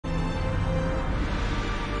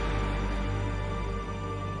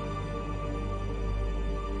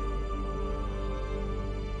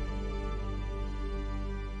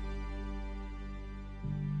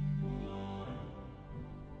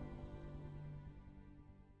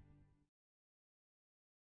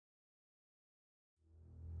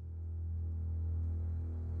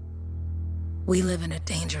We live in a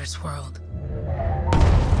dangerous world.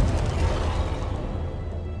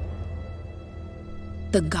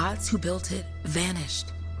 The gods who built it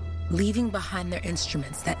vanished, leaving behind their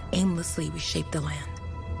instruments that aimlessly reshaped the land.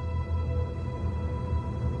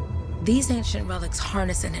 These ancient relics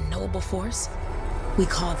harness an unknowable force we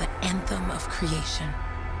call the Anthem of Creation.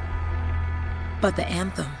 But the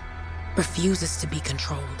Anthem refuses to be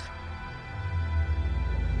controlled.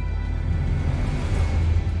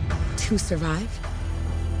 To survive,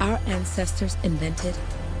 our ancestors invented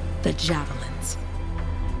the javelins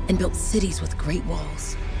and built cities with great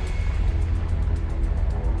walls.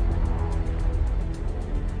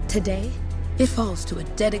 Today, it falls to a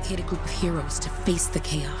dedicated group of heroes to face the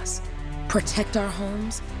chaos, protect our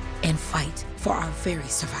homes, and fight for our very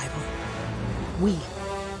survival. We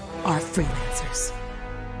are freelancers.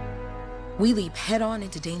 We leap head-on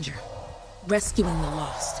into danger, rescuing the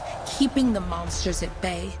lost, keeping the monsters at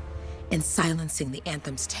bay, and silencing the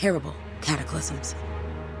Anthem's terrible cataclysms.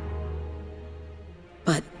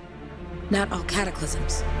 But not all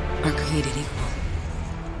cataclysms are created equal.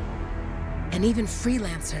 And even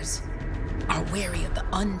freelancers are wary of the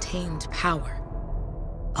untamed power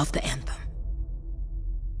of the Anthem.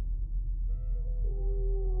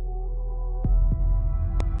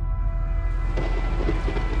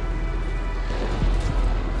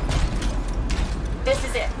 This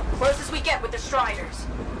is it. Closest we get with the Striders.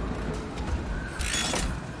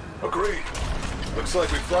 Agreed. Looks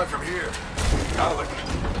like we fly from here. Alec,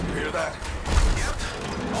 you hear that?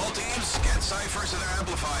 Yep. All teams, get ciphers to their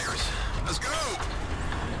amplifiers. Let's go!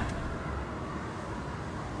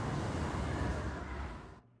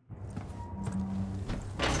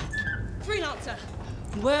 Freelancer!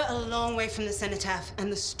 We're a long way from the cenotaph,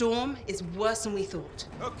 and the storm is worse than we thought.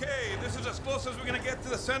 Okay, this is as close as we're gonna get to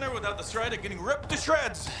the center without the Strider getting ripped to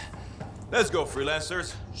shreds. Let's go,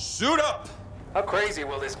 freelancers. Suit up! How crazy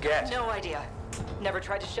will this get? No idea. Never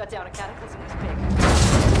tried to shut down a cataclysm this big.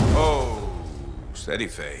 Oh, steady,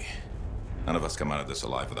 Faye. None of us come out of this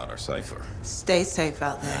alive without our cipher. Stay safe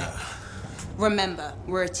out there. Remember,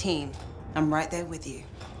 we're a team. I'm right there with you.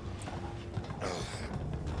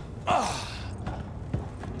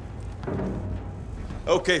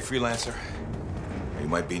 Okay, freelancer. You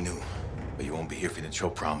might be new, but you won't be here if you didn't show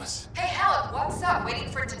promise. Hey, Helen, what's up? Waiting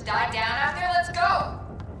for it to die down out there? Let's go!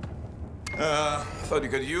 Thought you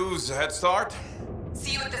could use a head start.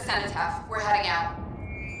 See you at the cenotaph. We're heading out.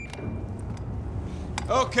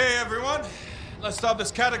 Okay, everyone. Let's stop this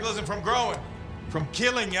cataclysm from growing, from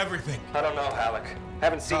killing everything. I don't know, Alec.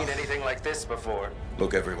 Haven't seen anything like this before.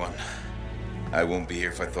 Look, everyone. I won't be here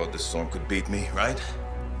if I thought this storm could beat me, right?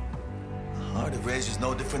 Heart of Rage is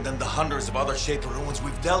no different than the hundreds of other Shaper ruins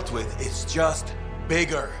we've dealt with. It's just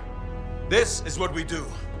bigger. This is what we do.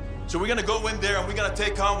 So we're gonna go in there and we're gonna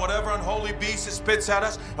take on whatever unholy beast it spits at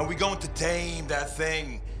us, and we're going to tame that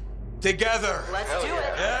thing. Together. Let's do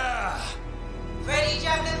it. Yeah. Ready,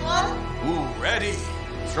 Javelin 1? Ooh, ready.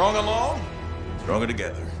 Strong alone, stronger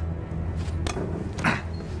together.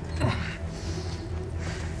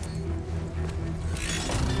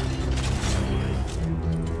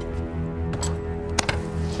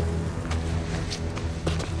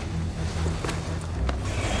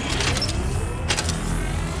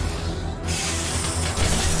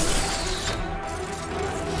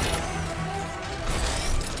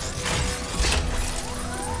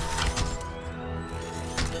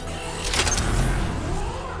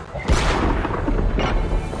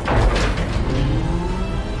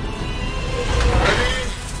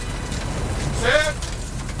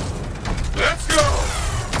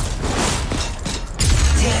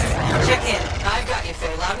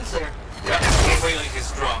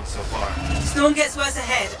 Storm gets worse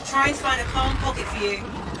ahead. Trying to find a calm pocket for you.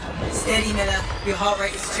 Steady, Miller. Your heart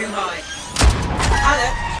rate is too high.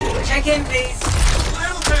 Alec, check in, please.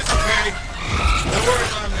 Little busy, Kay. No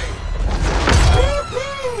worries on me.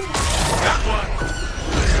 Got one.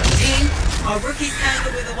 Team, our rookies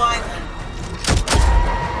handled with a wyvern.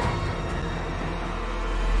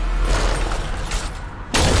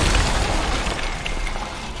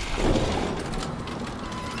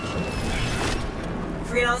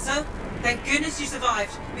 Freelancer, thank goodness you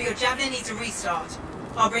survived, but your Javelin needs a restart.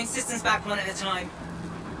 I'll bring systems back one at a time.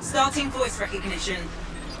 Starting voice recognition.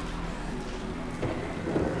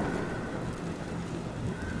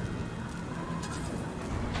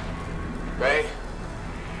 Ray?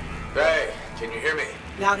 Ray, can you hear me?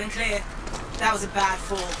 Loud and clear. That was a bad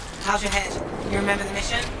fall. How's your head? You remember the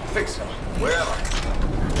mission? I think so. Where am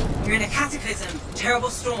I? You're in a cataclysm, terrible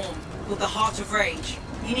storm, called the Heart of Rage.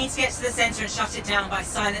 You need to get to the center and shut it down by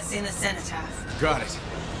silencing the cenotaph. Got it.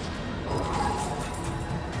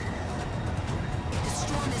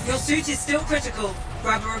 Your suit is still critical.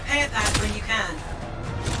 Grab a repair pad when you can.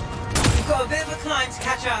 You've got a bit of a climb to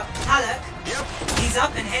catch up. Halleck? Yep. He's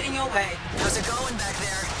up and heading your way. How's it going back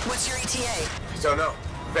there? What's your ETA? Don't know.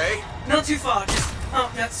 Faye? Not too far, just...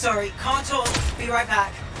 Oh, no, sorry. Can't talk. Be right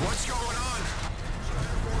back. What's going on?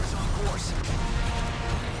 Force on course.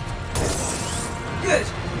 Good.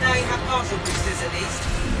 Now you have partial boosters at least.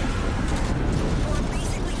 We're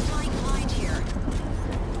basically flying blind here.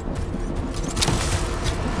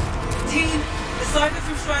 Team, the Cypher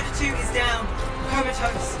from Strider 2 is down.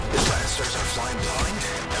 Comatose. The bastards are flying blind?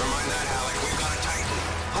 Never mind that, Alec. We've got a Titan.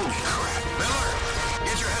 Holy crap. Miller,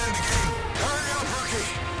 get your head in the game. Hurry up, rookie.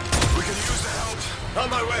 We can use the help. On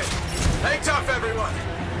my way. Hang tough, everyone.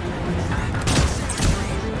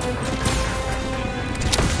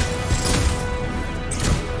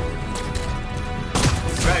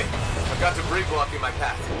 Faye, I've got debris blocking my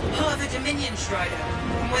path. Part of the Dominion Strider.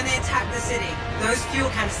 From when they attacked the city. Those fuel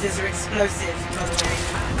canisters are explosive, by the way.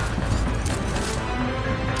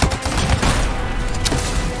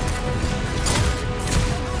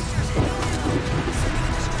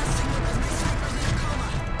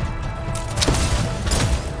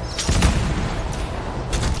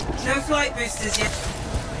 No flight boosters yet.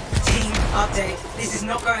 Team, update. This is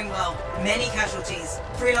not going well. Many casualties.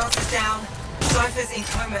 Freelancers down. Cyphers in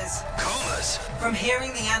comas. Comas? From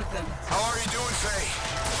hearing the anthem. How are you doing, Faye?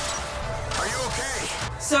 Are you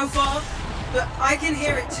okay? So far, but I can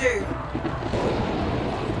hear it too.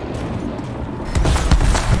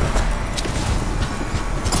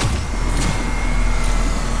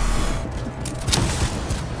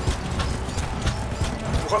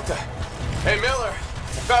 What the? Hey, Miller.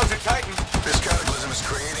 Found your Titan. This cataclysm is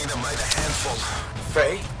creating them by the handful.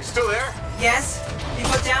 Faye, you still there? Yes, you've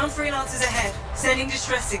got down freelancers ahead, sending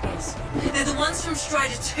distress signals. They're the ones from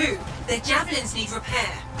Strider 2. Their javelins need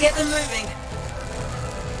repair. Get them moving.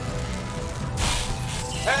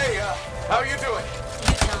 Hey, how are you doing?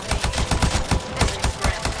 You tell me. Everything's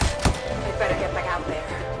grim. We'd better get back out there.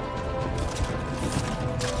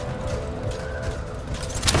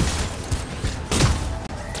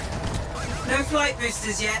 No flight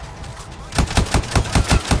boosters yet.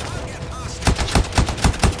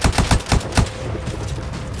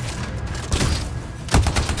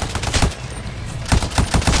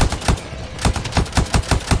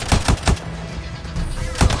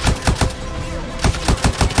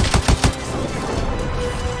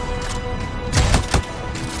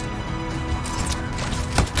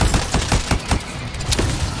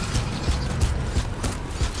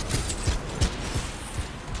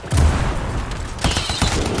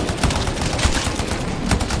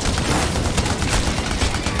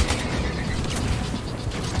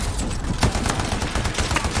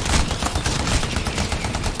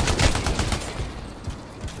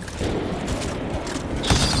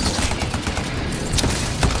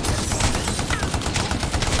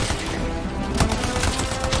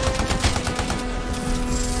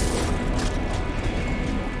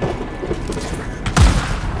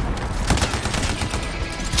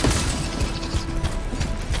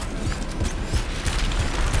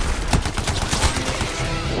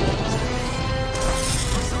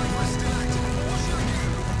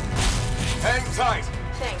 Tight.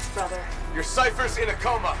 Thanks, brother. Your Cypher's in a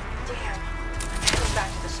coma. Damn. Heading back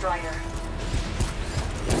to the Strider.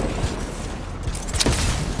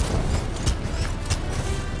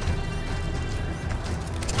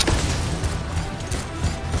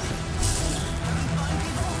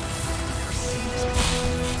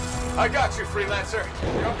 I got you, freelancer.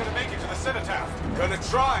 You're not gonna make it to the cenotaph. Gonna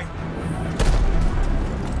try.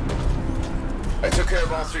 I took care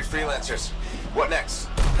of all 3 freelancers. What next?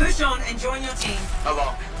 Push on and join your team. How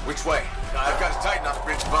long? Which way? I've got a Titan on the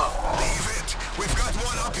bridge above. Leave it. We've got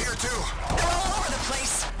one up here, too. They're all over the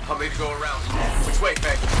place. I'll need to go around. Which way,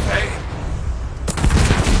 Faye? Hey!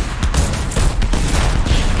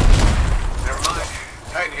 Never mind.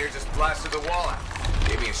 Titan here just blasted the wall out.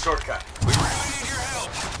 Gave me a shortcut. We really need your help.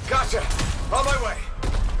 Gotcha! On my way!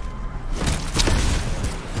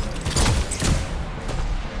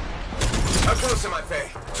 How close am I, Faye?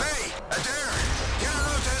 Faye, Adair, get her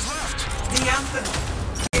out to his left. The anthem.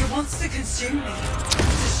 It wants to consume me.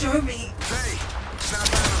 To show me. Faye,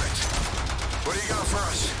 snap out of it. What do you got for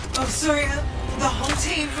us? Oh, sorry. The whole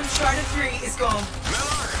team from Strider 3 is gone.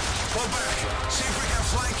 Miller, pull back. See if we can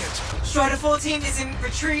flank it. Strider 14 is in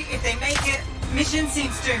retreat. If they make it, mission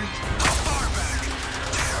seems doomed. How far back?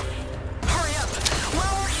 Damn. Hurry up.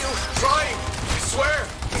 Where were you? Trying! I swear!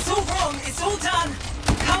 It's all wrong. It's all done.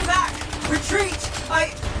 Come back. Retreat. I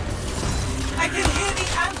can hear the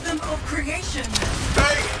anthem of creation.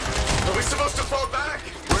 Faye! Are we supposed to fall back?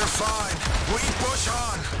 We're Fine. We push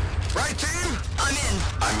on. Right, team? I'm in.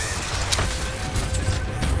 I'm in.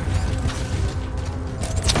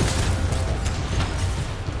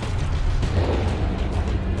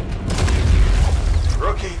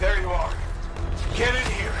 Rookie, there you are. Get in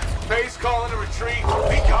here. Base calling a retreat.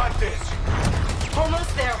 We got this.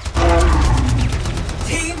 Almost there.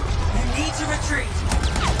 Team, you need to retreat.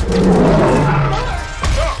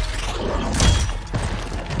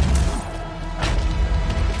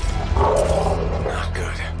 Not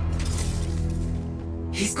good.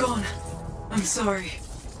 He's gone. I'm sorry.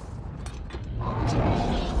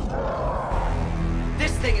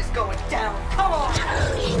 This thing is going down. Come on!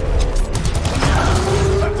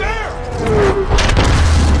 There!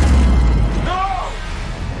 No!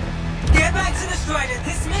 Get back to the Strider.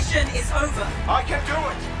 This mission is over. I can do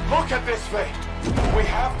it! Look at this thing! We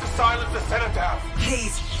have to silence the Cenotaph!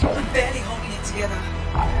 Please, I'm barely holding it together.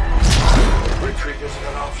 Retreat isn't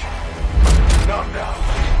an option. Not now.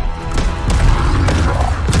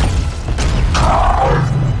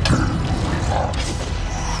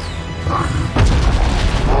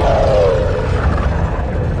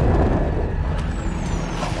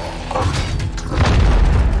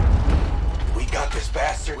 We got this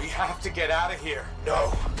bastard. We have to get out of here.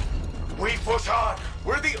 No. We push on.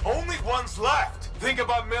 We're the only ones left. Think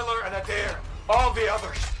about Miller and Adair. All the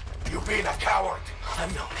others. You being a coward.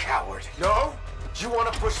 I'm no coward. No? You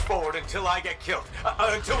want to push forward until I get killed.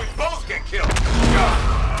 Until we both get killed.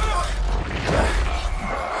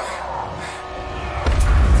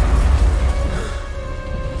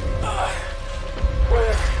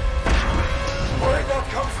 Where'd that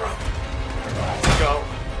come from? Let's go.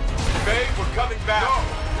 Babe, we're coming back. No!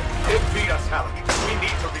 It beat us, Halleck. We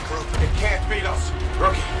need to regroup. It can't beat us.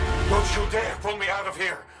 Rookie, don't you dare pull me out of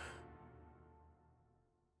here.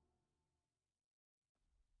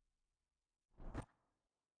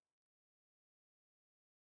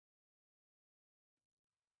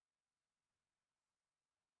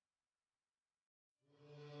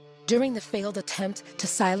 During the failed attempt to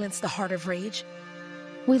silence the Heart of Rage,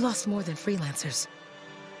 we lost more than freelancers,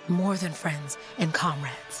 more than friends and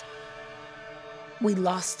comrades. We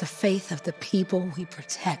lost the faith of the people we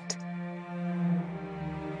protect.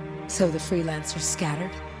 So the freelancers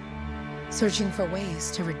scattered, searching for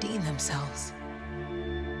ways to redeem themselves.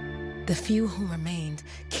 The few who remained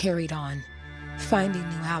carried on, finding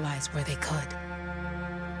new allies where they could.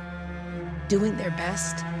 Doing their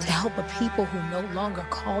best to help a people who no longer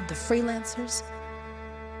called the freelancers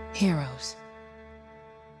heroes.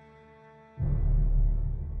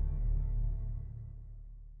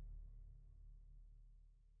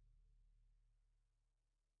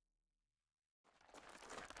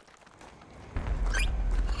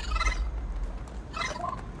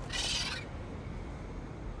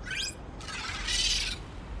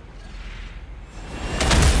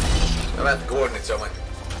 I'm at the coordinates, Owen.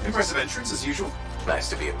 Impressive entrance, as usual. Nice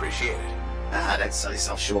to be appreciated. Don't sell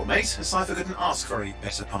yourself short, mate. A cipher couldn't ask for a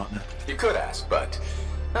better partner. You could ask, but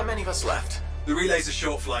not many of us left. The relay's a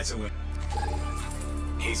short flight away.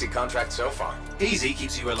 Easy contract so far. Easy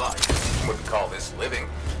keeps you alive. Wouldn't call this living.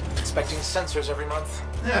 Expecting sensors every month.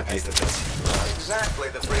 Yeah, pays the bills. Not exactly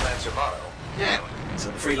the freelancer motto. Yeah, so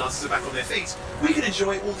the freelancers are back on their feet. We can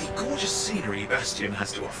enjoy all the gorgeous scenery Bastion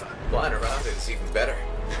has to offer. Flying around is even better.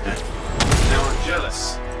 Now I'm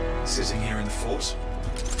jealous, sitting here in the fort.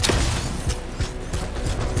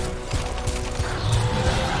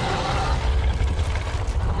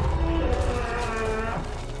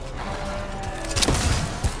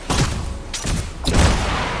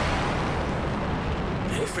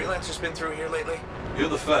 Any freelancers been through here lately? You're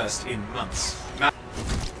the first in months.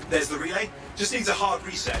 There's the relay. Just needs a hard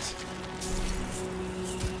reset.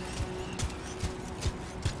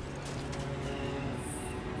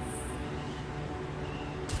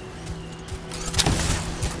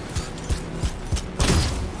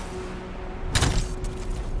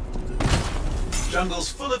 Jungle's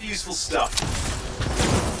full of useful stuff.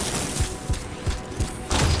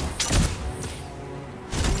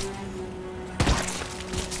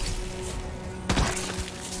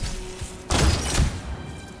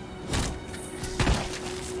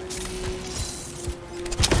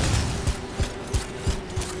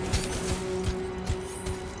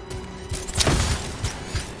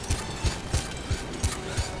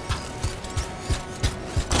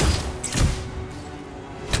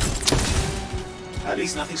 At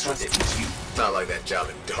least nothing's trying to eat you. Not like that job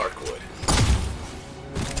in Darkwood.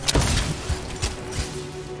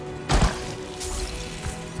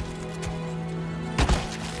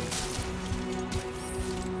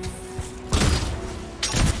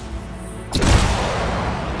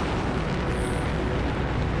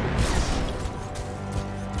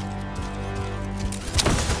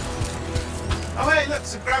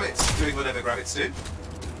 doing whatever gravits do.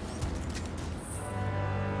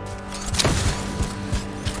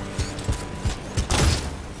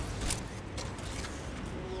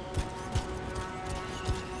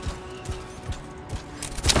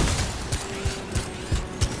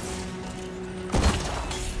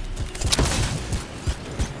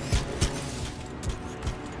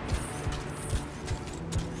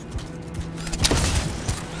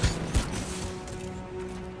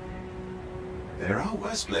 There are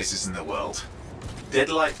worse places in the world.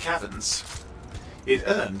 Deadlight Caverns. It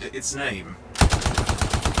earned its name.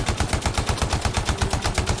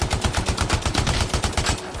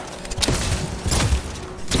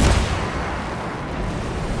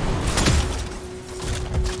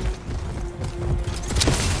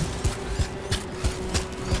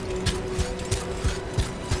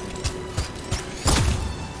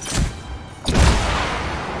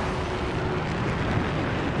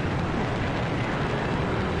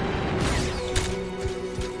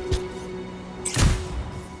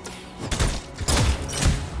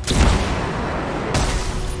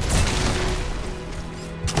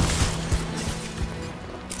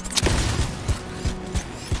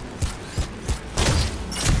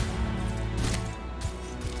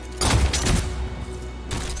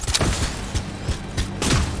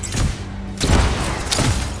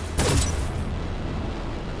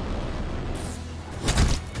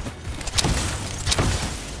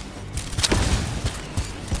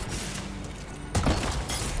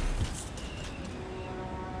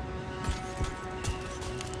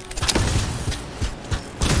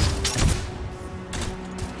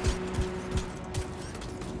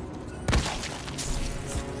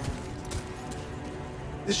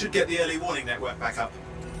 This should get the early warning network back up.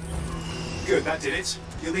 Good, that did it.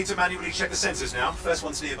 You'll need to manually check the sensors now. First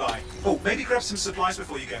one's nearby. Oh, maybe grab some supplies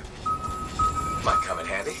before you go. Might come in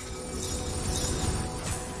handy.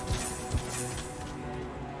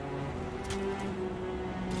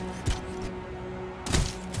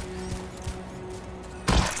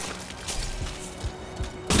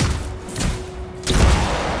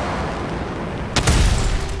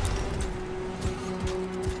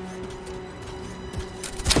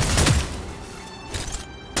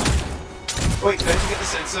 Wait, don't forget the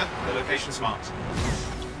sensor. The location's marked.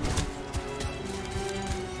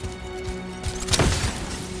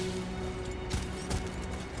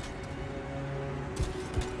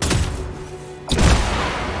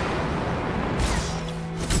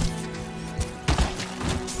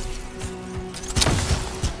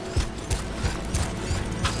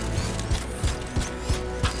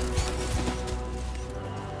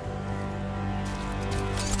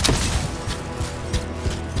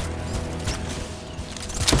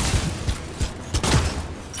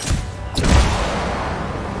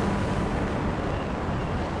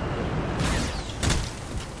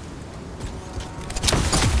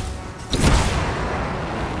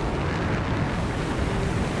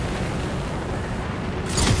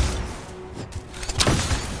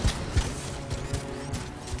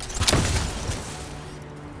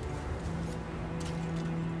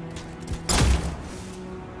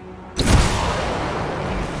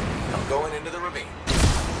 Going into the ravine.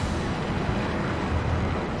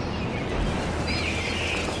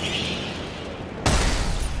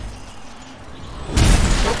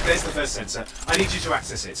 Oh, there's the first sensor. I need you to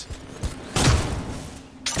access it.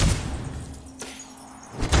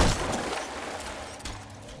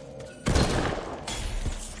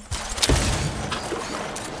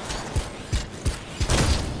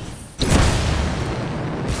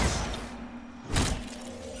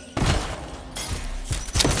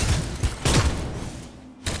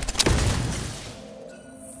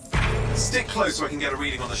 Stick close so I can get a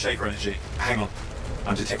reading on the Shaper energy. Hang on.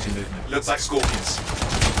 I'm detecting movement. Looks like scorpions.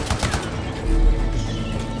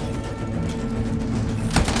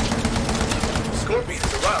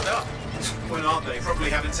 Scorpions are riled up. When aren't they? Probably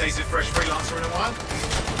haven't tasted fresh freelancer in a while.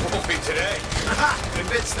 Won't be today. Haha!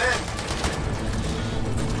 Convinced then.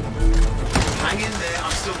 Hang in there.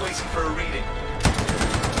 I'm still waiting for a reading.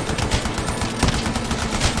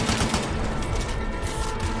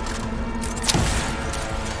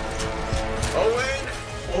 Owen!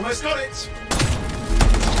 Almost got it.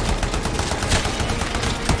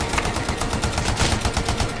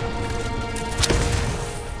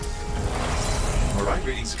 All right,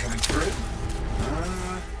 readings are coming through.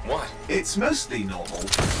 What? It's mostly normal.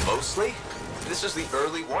 Mostly? This is the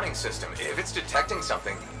early warning system. If it's detecting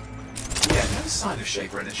something... Yeah, no sign of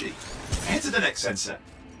Shaper energy. Head to the next sensor.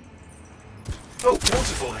 Oh,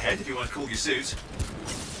 waterfall ahead if you want to cool your suit.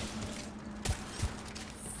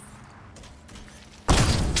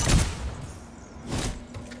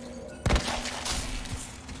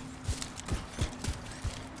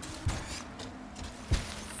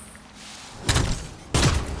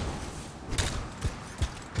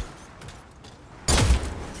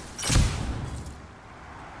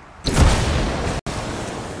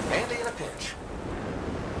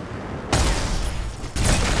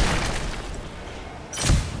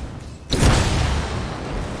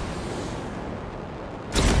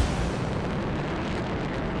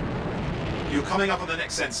 coming up on the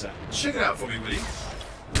next sensor. Check it out for me, will you?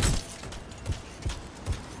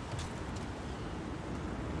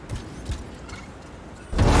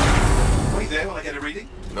 Wait there while I get a reading.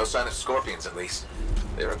 No sign of scorpions, at least.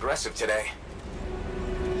 They're aggressive today.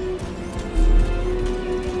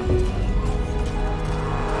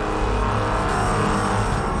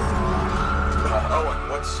 Owen,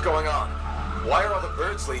 what's going on? Why are all the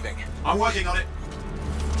birds leaving? I'm working on it.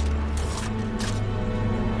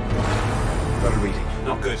 Got a reading.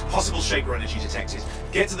 Not good. Possible Shaper energy detected.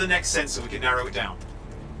 Get to the next sensor, we can narrow it down.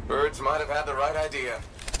 Birds might have had the right idea.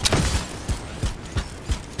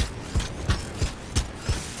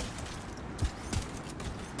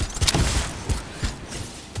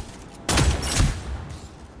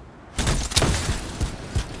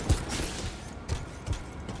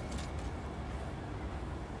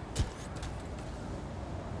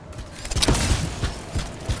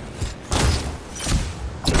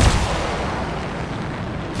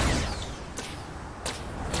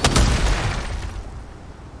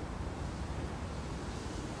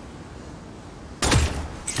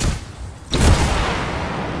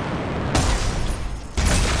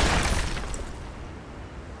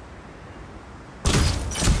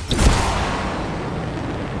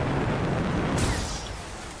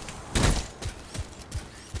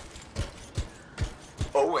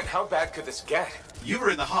 Owen, how bad could this get? You were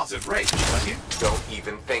in the heart of rage, weren't you? Don't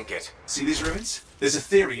even think it. See these ruins? There's a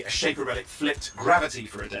theory a Shaper relic flipped gravity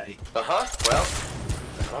for a day. Uh-huh, well,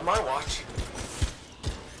 not on my watch.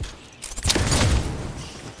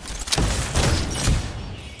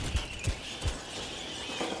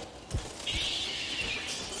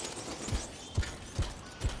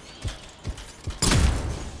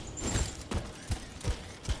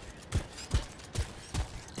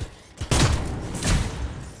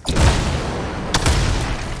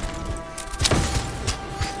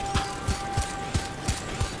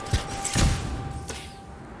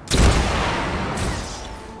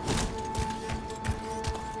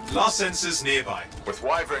 Last sensors nearby. With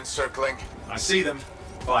wyverns circling. I see them.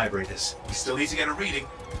 Fire breathers. We still need to get a reading.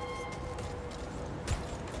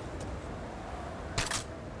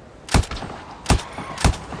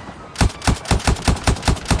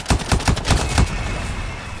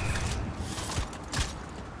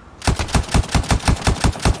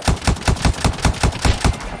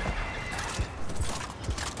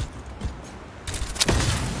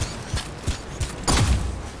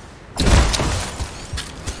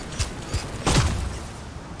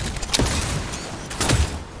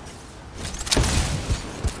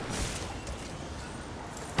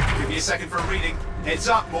 A second for a reading. Heads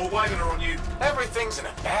up, more wyvern are on you. Everything's in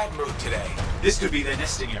a bad mood today. This could be their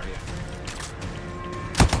nesting area.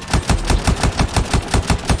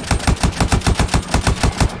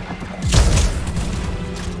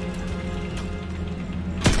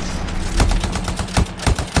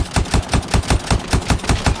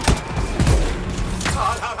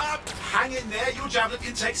 Hang in there, your javelin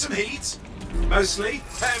can take some heat. Mostly.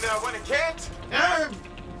 And when it can't?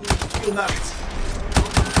 You'll know it.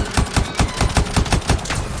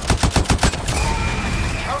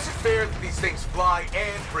 How's it fair that these things fly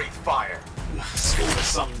and breathe fire? School with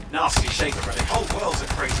some nasty Shaper relic. Whole world's a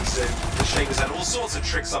crazy zoo. The Shapers had all sorts of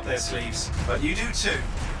tricks up their sleeves. But you do too.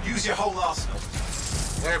 Use your whole arsenal.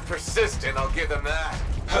 They're persistent, I'll give them that.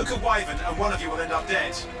 Poke a wyvern and one of you will end up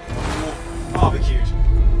dead. Or barbecued.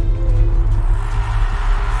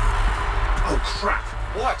 Oh crap!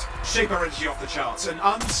 What? Shaper energy off the charts. An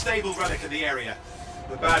unstable relic in the area.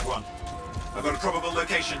 The bad one. I've got a probable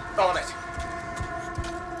location. On it.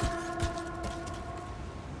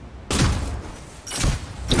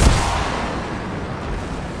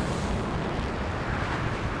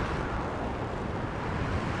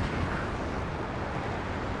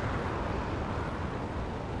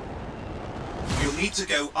 You'll need to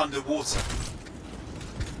go underwater.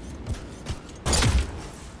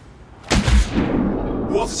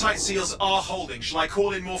 Watertight seals are holding. Shall I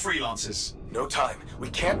call in more freelancers? No time. We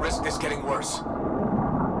can't risk this getting worse.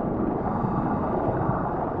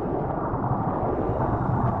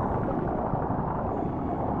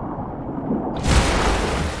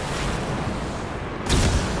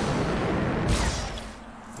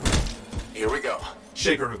 Here we go.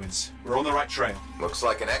 Shaper ruins. We're on the right trail. Looks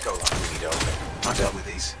like an echo lock we need to open. I've dealt with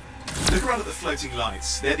these. Look around at the floating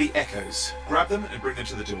lights. They're the echoes. Grab them and bring them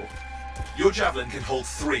to the door. Your javelin can hold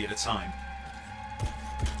 3 at a time.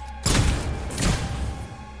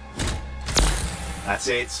 That's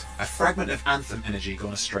it. A fragment of Anthem energy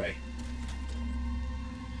gone astray.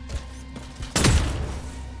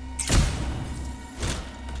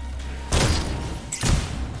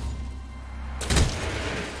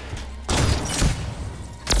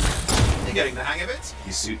 getting the hang of it.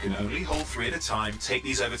 Your suit can only hold 3 at a time. Take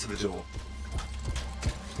these over to the door.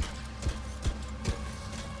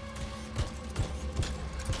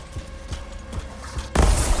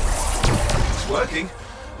 It's working,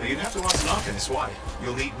 but you'd have to ask an Arcanist why.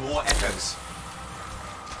 You'll need more echoes.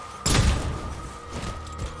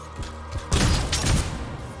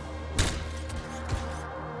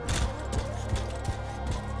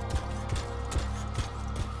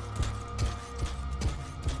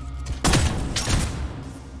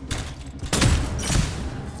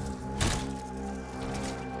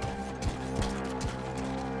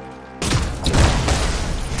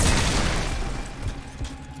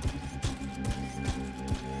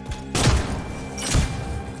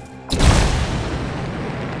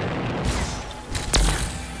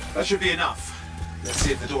 That should be enough. Let's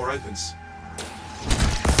see if the door opens.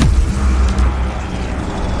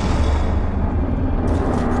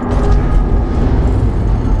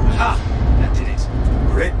 Aha! That did it.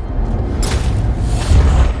 Grit.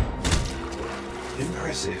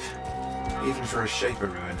 Impressive. Even for a Shaper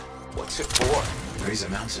ruin. What's it for? Raise a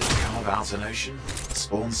mountain, carve out an ocean,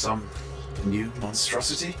 spawn some new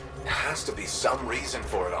monstrosity? There has to be some reason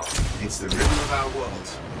for it all. It's the rhythm of our world.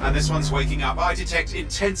 And this one's waking up. I detect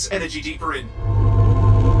intense energy deeper in.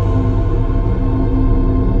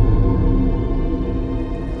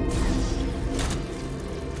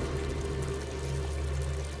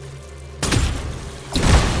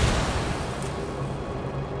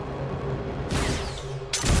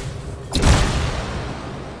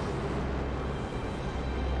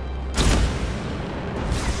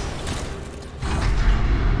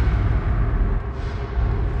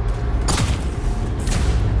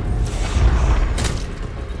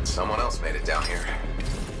 Someone else made it down here.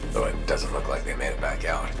 Though it doesn't look like they made it back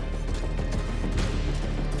out.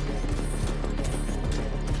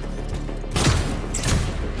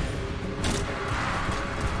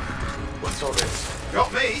 What's all this?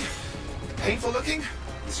 Got me. Painful looking?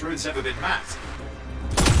 This ruin's never been mapped.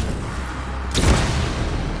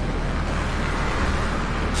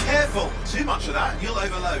 Careful! Too much of that, you'll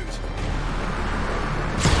overload.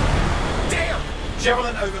 Damn!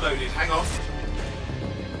 Javelin overloaded. Hang on.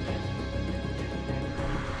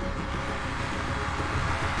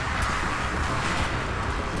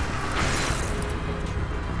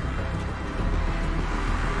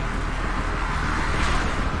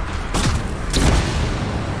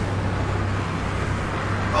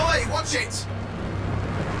 Watch it!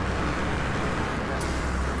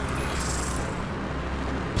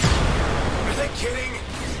 Are they kidding?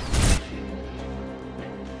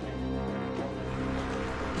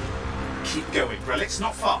 Keep going, Relic's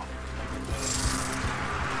not far.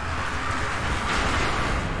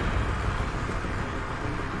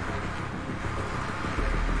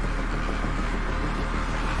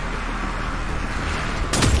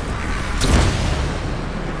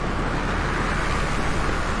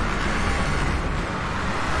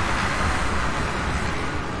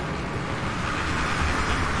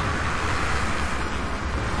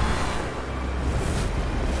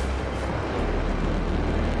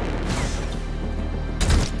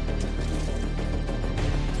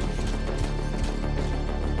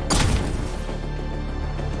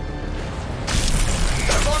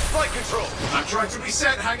 I'm trying to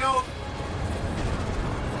reset, hang on.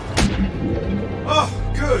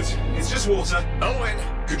 Oh, good. It's just water. Owen!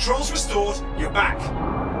 Controls restored. You're back.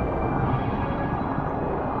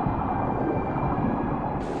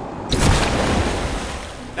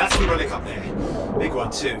 That's the relic up there. Big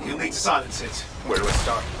one too. You'll need to silence it. Where do I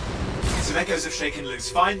start? Some echoes have shaken loose.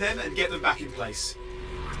 Find them and get them back in place.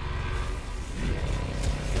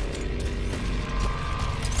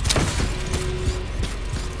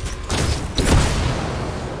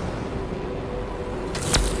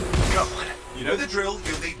 You know the drill,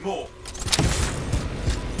 you'll need more.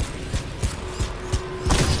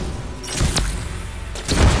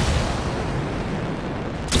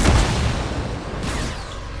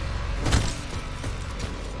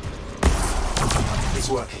 It's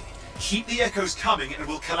working. Keep the echoes coming and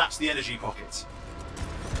we'll collapse the energy pockets.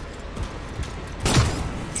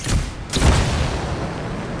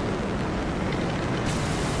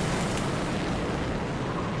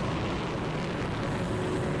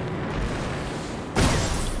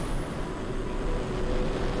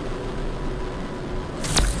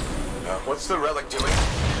 What's the relic doing?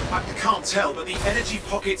 I can't tell, but the energy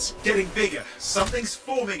pocket's getting bigger. Something's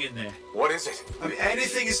forming in there. What is it? I mean,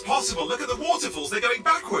 anything is possible. Look at the waterfalls. They're going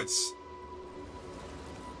backwards.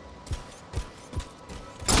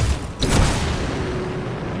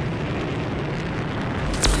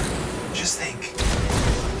 Just think.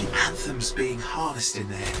 The anthem's being harnessed in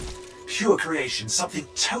there. Pure creation, something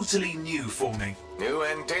totally new forming. New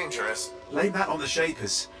and dangerous. Blame that on the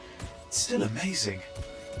Shapers. It's still amazing.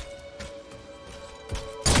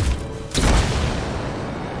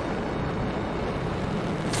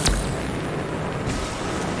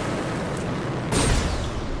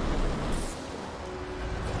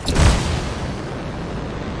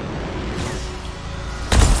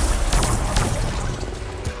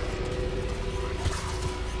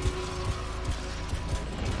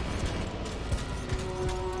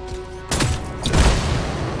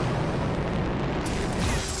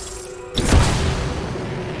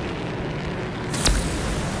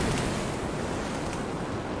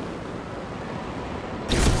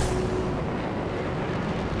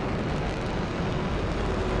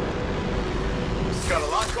 Got a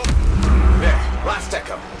lot going. There, last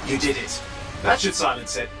echo. You did it. That should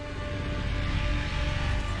silence it.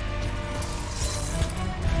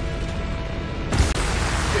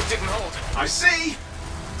 It didn't hold. I see!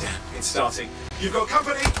 Damn, it's starting. You've got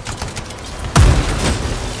company!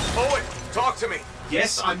 Owen, talk to me.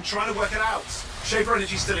 Yes, I'm trying to work it out. Shaper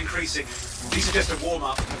energy's still increasing. These are just a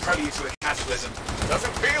warm-up and prelude to a cataclysm.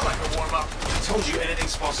 Doesn't feel like a warm-up. I told you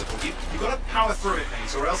anything's possible. You've got to power through it,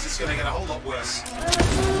 mate, or else it's going to get a whole lot worse.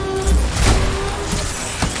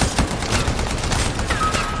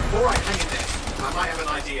 All right, hang in there. I might have an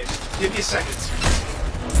idea. Just give me a second.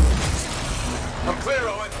 I'm clear,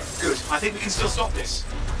 Owen. Good. I think we can still stop this.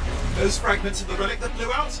 Those fragments of the relic that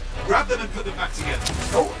blew out, grab them and put them back together.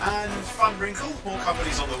 Oh, and fun wrinkle, more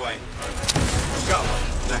company's on the way. Go.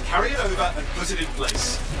 Now carry it over and put it in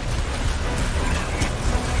place.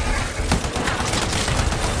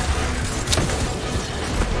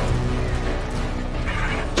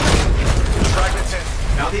 Fragments in.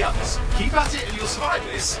 Now the others. Keep at it and you'll survive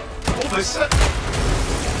this. Almost certain.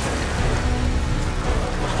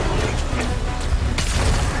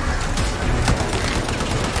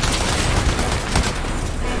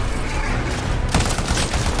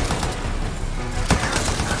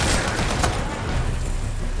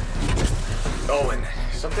 Owen,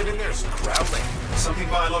 something in there's growling. Something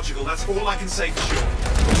biological, that's all I can say for sure.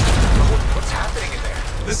 What's happening in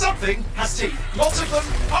there? The something has teeth. Lots of them.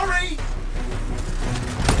 Hurry!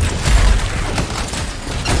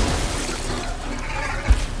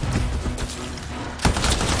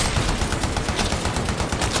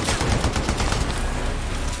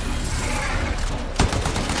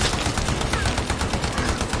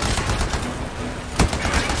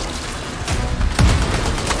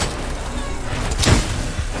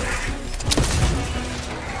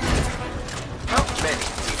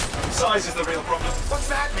 Size is the real problem. What's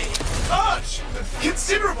that mean? Large!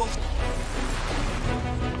 Considerable!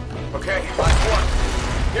 Okay, last one.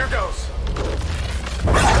 Here goes.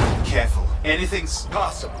 Careful. Anything's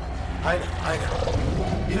Possible. I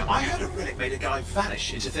know. You know, I heard a relic made a guy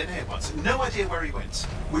vanish into thin air once. No idea where he went.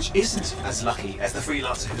 Which isn't as lucky as the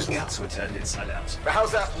freelancer whose guts were turned inside out. But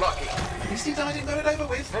how's that lucky? At least he died and got it over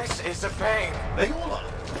with. This is a pain. They all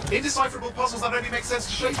are. Indecipherable puzzles that only make sense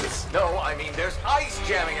to Shapers. No, I mean there's ice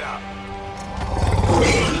jamming it up.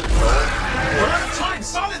 We're out of time.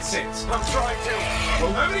 Silence it. I'm trying to.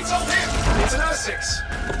 Well, nobody told him. It's an R6.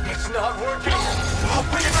 It's not working. I'll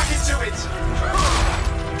bring it back into it.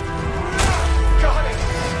 Got it.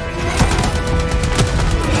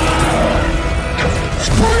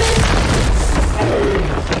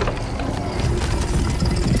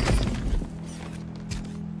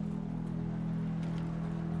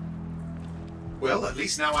 Well, at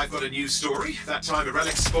least now I've got a new story. That time a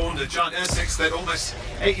relic spawned a giant R6 that almost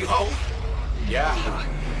ate you whole. Yeah.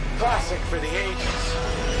 Classic for the ages.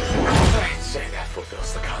 I'd say that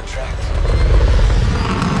fulfills the contract.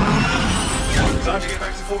 Time to get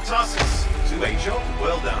back to Fort Tarsus. To a job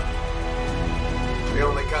well done. The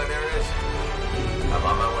only kind there is. I'm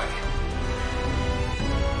on my way.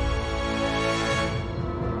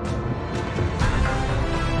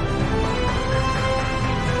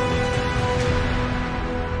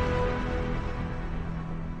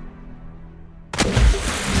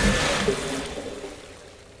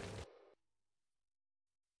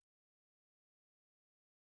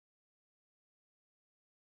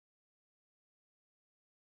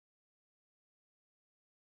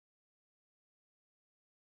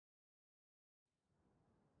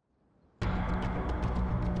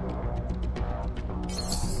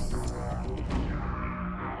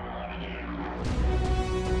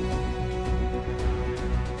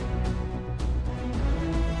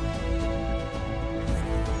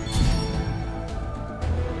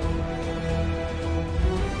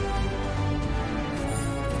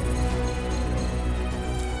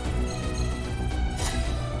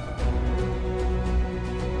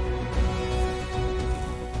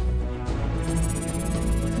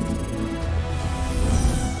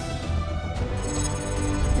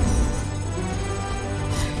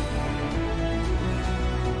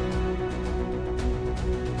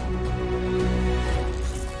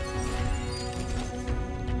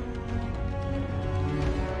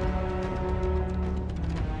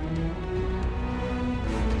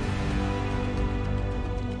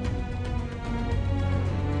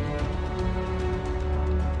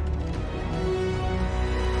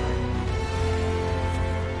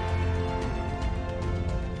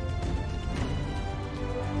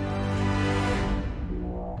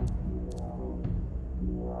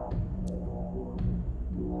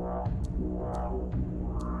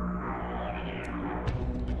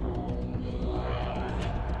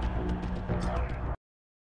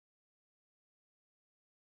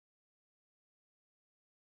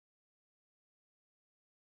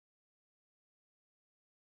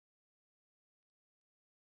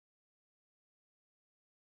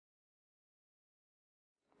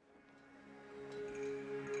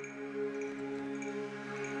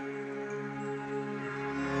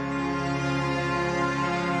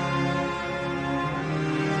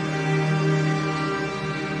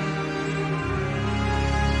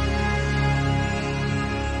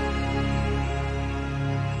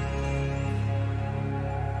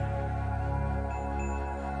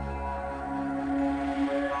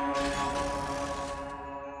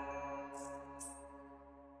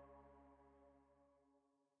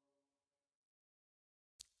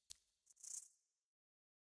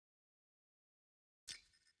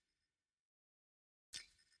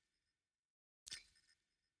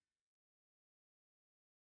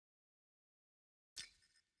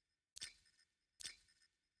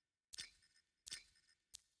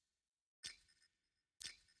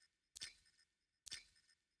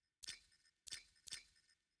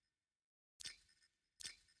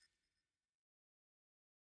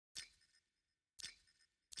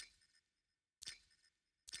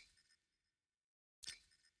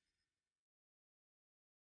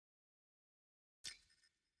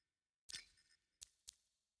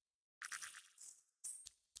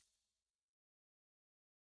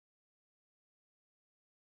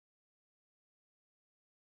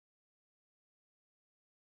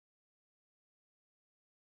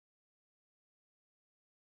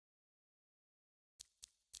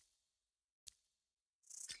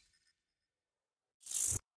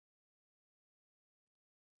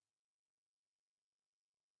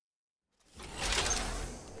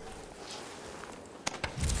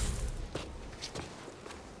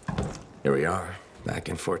 Here we are, back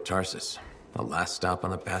in Fort Tarsus. Our last stop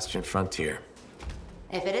on the Bastion frontier.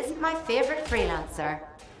 If it isn't my favorite freelancer.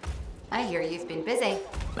 I hear you've been busy.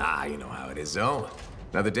 Ah, you know how it is, Zoe.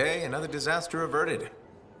 Another day, another disaster averted.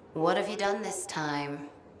 What have you done this time?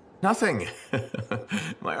 Nothing.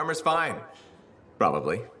 My armor's fine.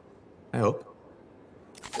 Probably. I hope.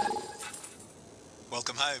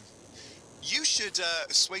 Welcome home. You should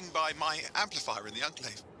swing by my amplifier in the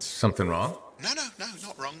Enclave. Something wrong? No,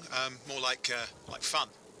 not wrong. More like fun.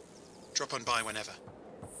 Drop on by whenever.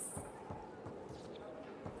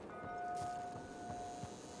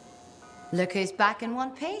 Look who's back in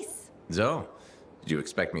one piece. Zoe, did you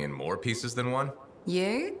expect me in more pieces than one?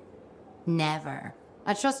 You? Never.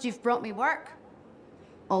 I trust you've brought me work.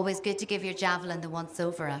 Always good to give your javelin the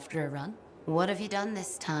once-over after a run. What have you done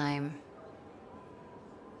this time?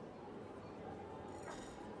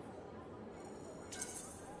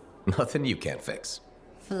 Nothing you can't fix.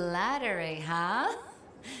 Flattery, huh?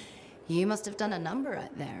 You must have done a number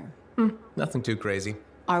out there. Nothing too crazy.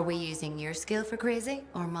 Are we using your skill for crazy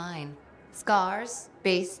or mine? Scars,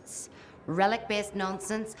 beasts, relic-based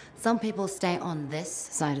nonsense. Some people stay on this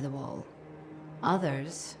side of the wall.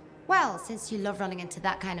 Others, well, since you love running into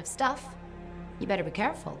that kind of stuff, you better be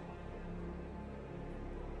careful.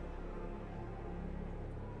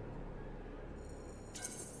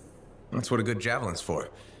 That's what a good javelin's for.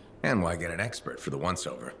 And why get an expert for the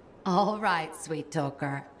once-over. All right, sweet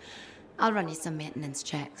talker. I'll run you some maintenance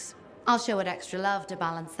checks. I'll show it extra love to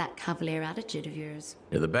balance that cavalier attitude of yours.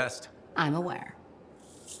 You're the best. I'm aware.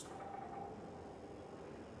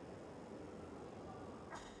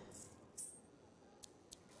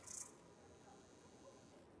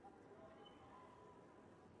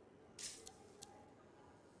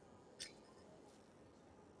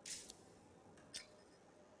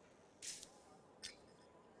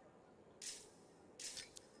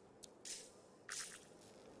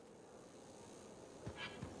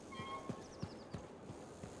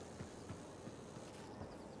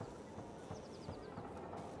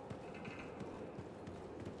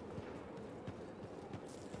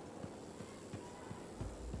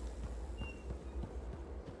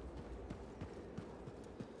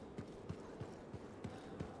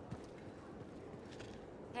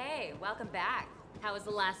 Hey, welcome back. How was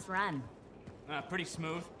the last run? Pretty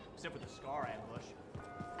smooth, except for the Scar ambush.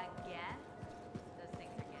 Again? Those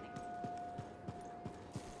things are getting...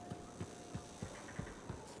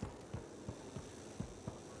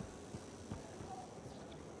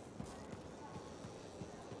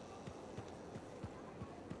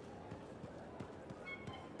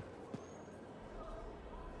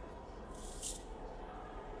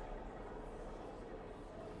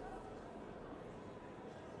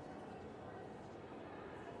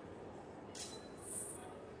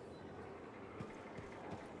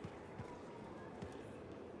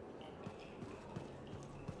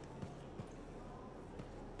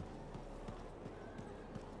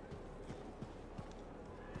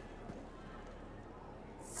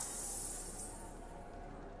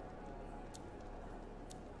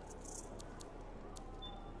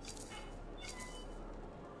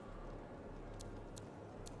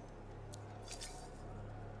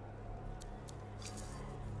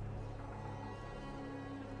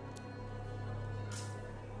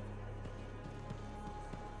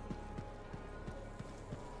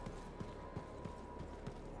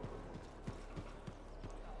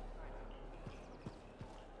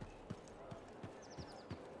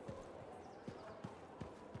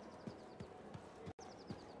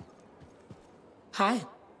 Hi.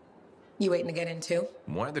 You waiting to get in too?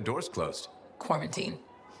 Why are the doors closed? Quarantine.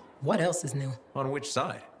 What else is new? On which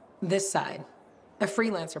side? This side. A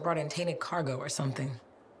freelancer brought in tainted cargo or something.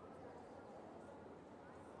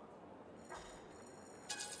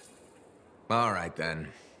 All right, then.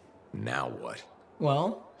 Now what?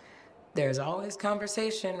 Well, there's always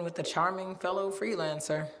conversation with the charming fellow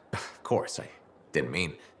freelancer. Of course, I didn't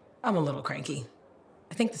mean... I'm a little cranky.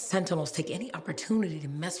 I think the Sentinels take any opportunity to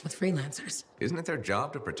mess with freelancers. Isn't it their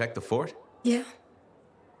job to protect the fort? Yeah.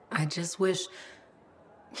 I just wish...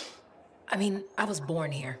 I mean, I was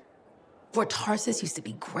born here. Fort Tarsus used to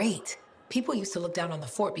be great. People used to look down on the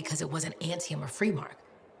fort because it wasn't ANTHEM or Freemark.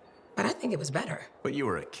 But I think it was better. But you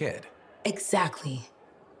were a kid. Exactly.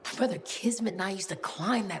 My brother Kismet and I used to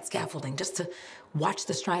climb that scaffolding just to watch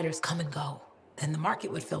the Striders come and go. And the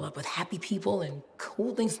market would fill up with happy people and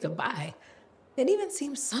cool things to buy. It even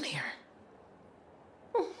seems sunnier.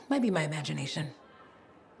 Might be my imagination.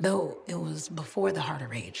 Though it was before the Heart of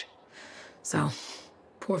Rage. So,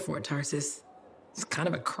 poor Fort Tarsus. It's kind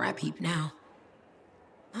of a crap heap now.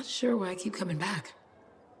 Not sure why I keep coming back.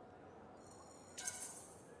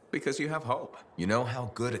 Because you have hope. You know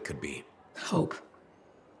how good it could be. Hope.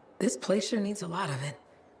 This place sure needs a lot of it.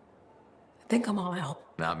 I think I'm all out.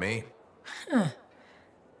 Not me. Huh.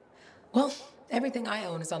 Well, everything I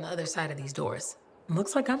own is on the other side of these doors.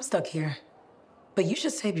 Looks like I'm stuck here. But you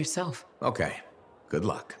should save yourself. Okay. Good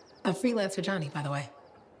luck. I'm Freelancer Johnny, by the way.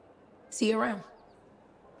 See you around.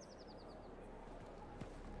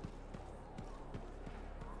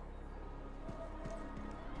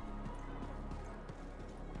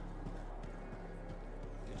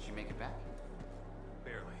 Did she make it back?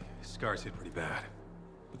 Barely. Scars hit pretty bad.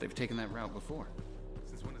 But they've taken that route before.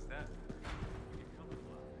 Since when is that?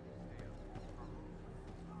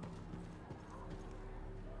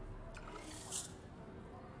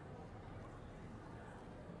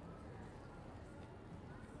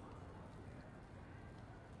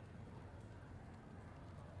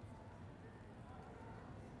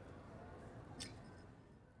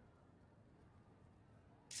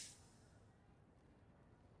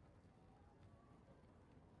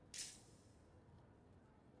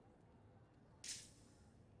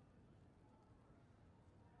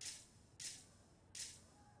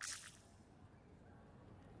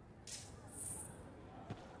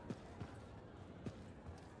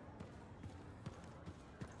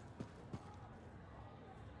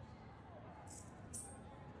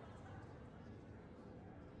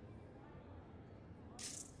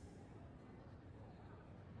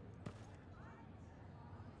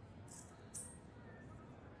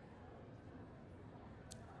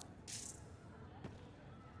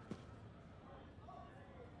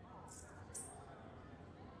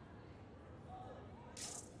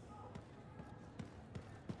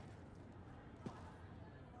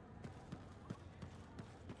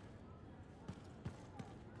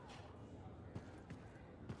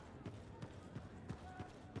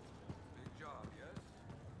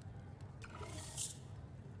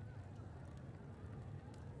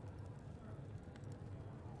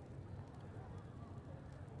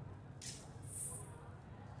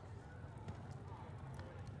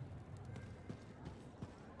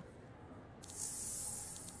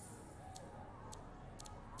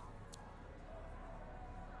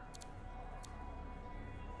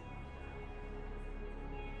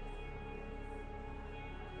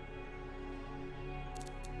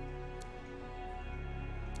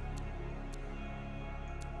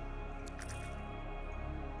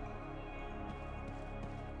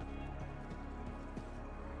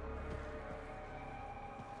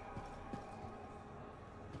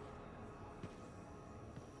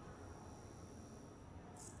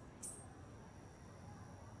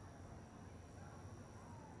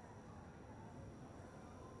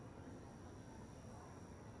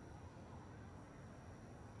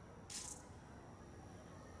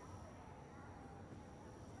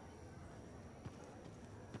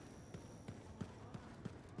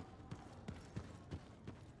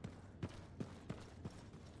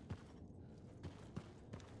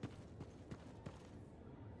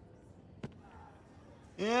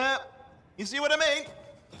 Yeah, you see what I mean?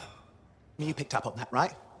 You picked up on that,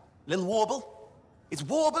 right? Little warble? It's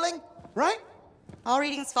warbling, right? All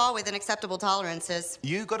readings fall within acceptable tolerances.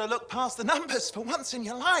 You gotta look past the numbers for once in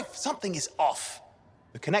your life. Something is off.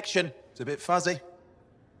 The connection is a bit fuzzy.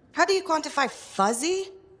 How do you quantify fuzzy?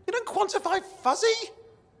 You don't quantify fuzzy?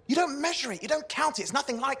 You don't measure it, you don't count it, it's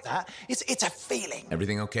nothing like that. It's a feeling.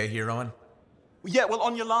 Everything okay here, Owen? Yeah, well,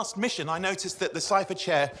 on your last mission, I noticed that the Cypher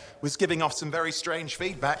chair was giving off some very strange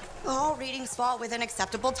feedback. All readings fall within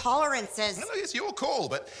acceptable tolerances. No, it's your call,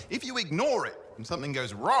 but if you ignore it and something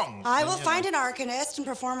goes wrong... I will find an Arcanist and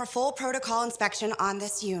perform a full protocol inspection on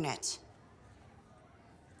this unit.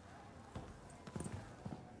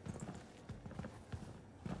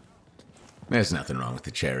 There's nothing wrong with the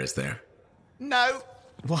chair, is there? No.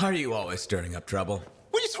 Why are you always stirring up trouble?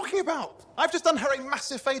 What are you talking about? I've just done her a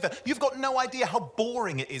massive favor. You've got no idea how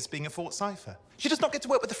boring it is being a Fort Cypher. She does not get to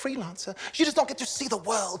work with a freelancer. She does not get to see the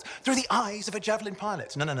world through the eyes of a Javelin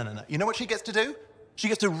pilot. No. You know what she gets to do? She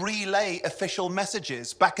gets to relay official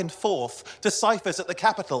messages back and forth to ciphers at the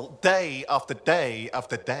Capitol day after day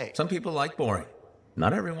after day. Some people like boring.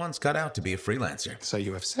 Not everyone's cut out to be a freelancer. So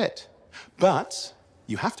you have said. But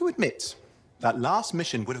you have to admit, that last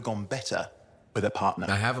mission would have gone better with a partner.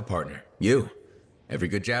 I have a partner. You. Every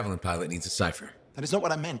good Javelin pilot needs a cipher. That is not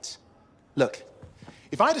what I meant. Look,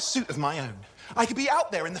 if I had a suit of my own, I could be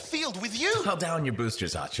out there in the field with you. Dial down your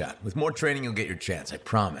boosters, Hotshot. With more training, you'll get your chance, I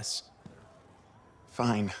promise.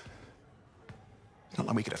 Fine. It's not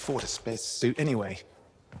like we could afford a spare suit anyway.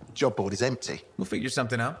 The job board is empty. We'll figure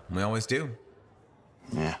something out. We always do.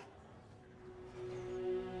 Yeah.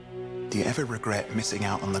 Do you ever regret missing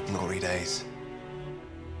out on the glory days?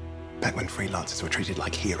 Back when freelancers were treated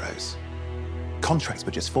like heroes. Contracts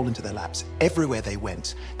would just fall into their laps. Everywhere they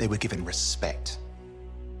went, they were given respect.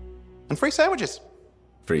 And free sandwiches.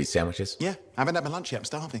 Free sandwiches? Yeah, I haven't had my lunch yet. I'm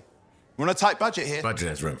starving. We're on a tight budget here. Budget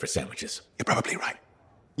has room for sandwiches. You're probably right.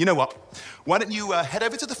 You know what? Why don't you head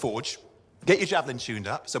over to the forge, get your javelin tuned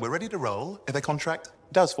up, so we're ready to roll if a contract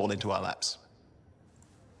does fall into our laps.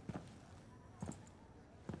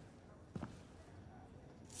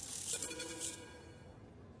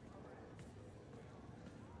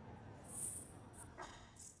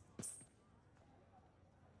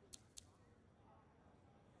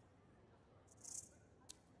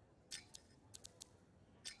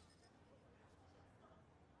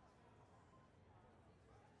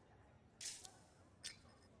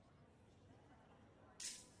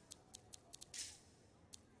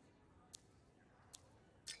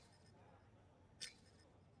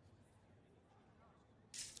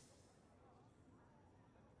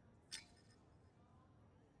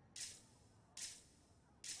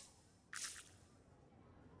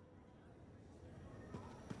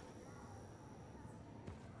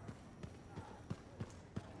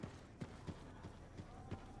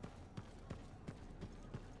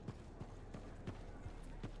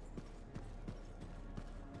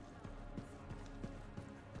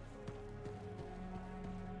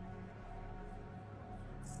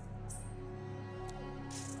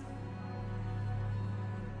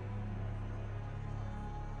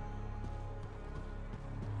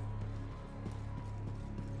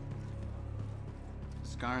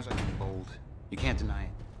 Scars are bold. You can't deny it.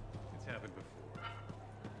 It's happened before.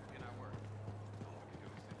 In our work. All we can do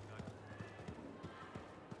is sit tight.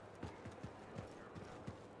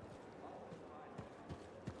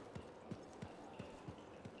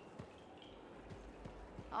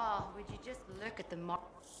 Oh, would you just look at the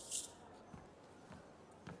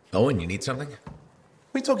Owen, you need something? What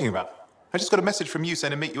are you talking about? I just got a message from you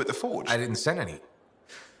saying to meet you at the forge. I didn't send any.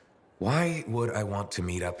 Why would I want to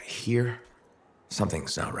meet up here?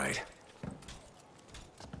 Something's not right.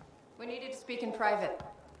 We needed to speak in private.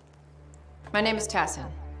 My name is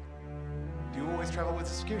Tassin. Do you always travel with a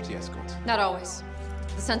security escort? Not always.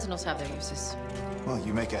 The Sentinels have their uses. Well,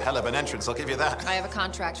 you make a hell of an entrance, I'll give you that. I have a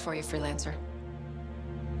contract for you, freelancer.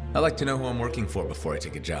 I like to know who I'm working for before I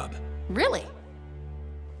take a job. Really?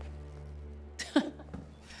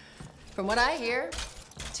 From what I hear,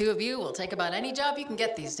 two of you will take about any job you can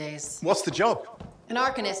get these days. What's the job? An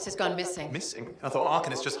Arcanist has gone missing. Missing? I thought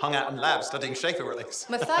Arcanists just hung out in labs studying Shaper relics.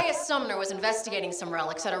 Matthias Sumner was investigating some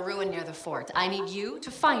relics at a ruin near the fort. I need you to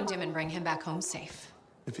find him and bring him back home safe.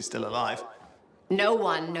 If he's still alive. No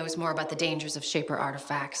one knows more about the dangers of Shaper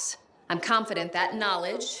artifacts. I'm confident that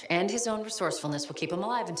knowledge and his own resourcefulness will keep him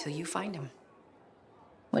alive until you find him.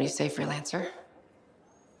 What do you say, freelancer?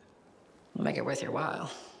 We'll make it worth your while.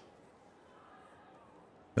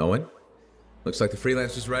 Owen? Looks like the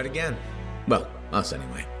freelancer's right again. Well, us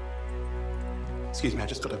anyway. Excuse me, I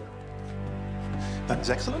just got a... That is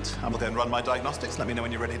excellent. I will then run my diagnostics. Let me know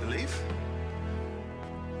when you're ready to leave.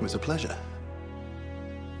 It was a pleasure.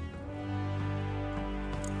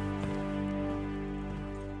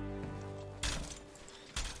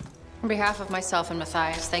 On behalf of myself and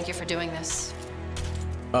Matthias, thank you for doing this.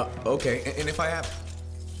 Okay, and if I have...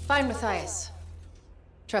 Find Matthias.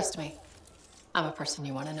 Trust me, I'm a person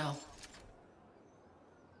you want to know.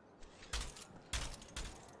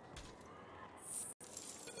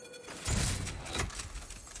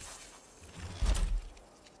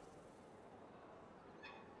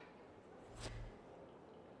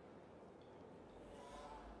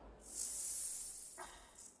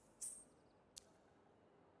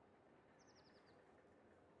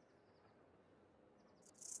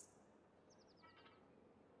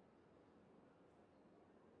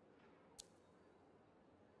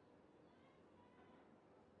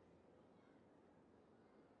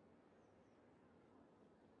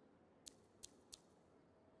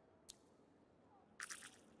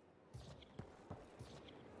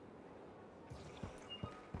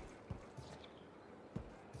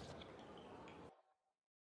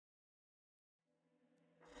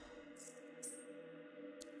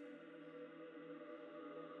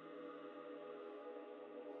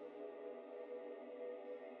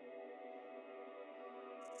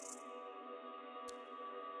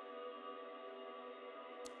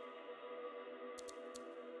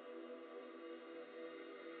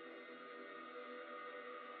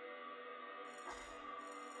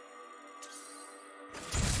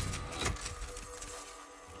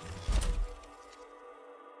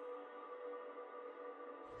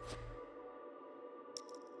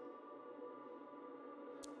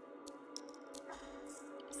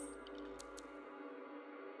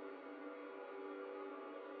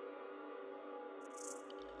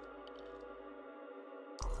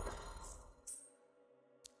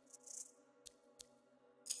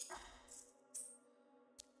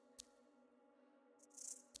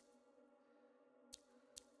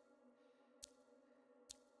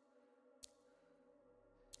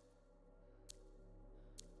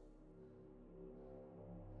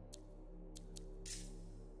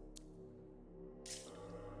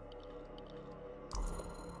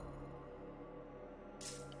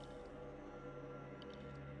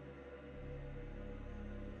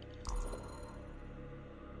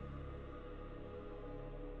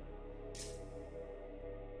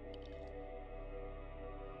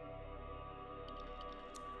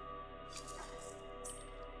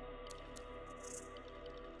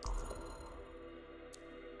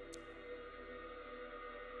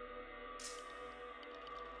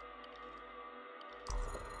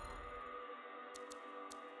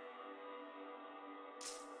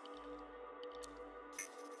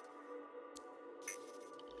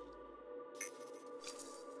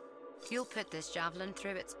 You'll put this javelin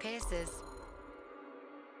through its paces.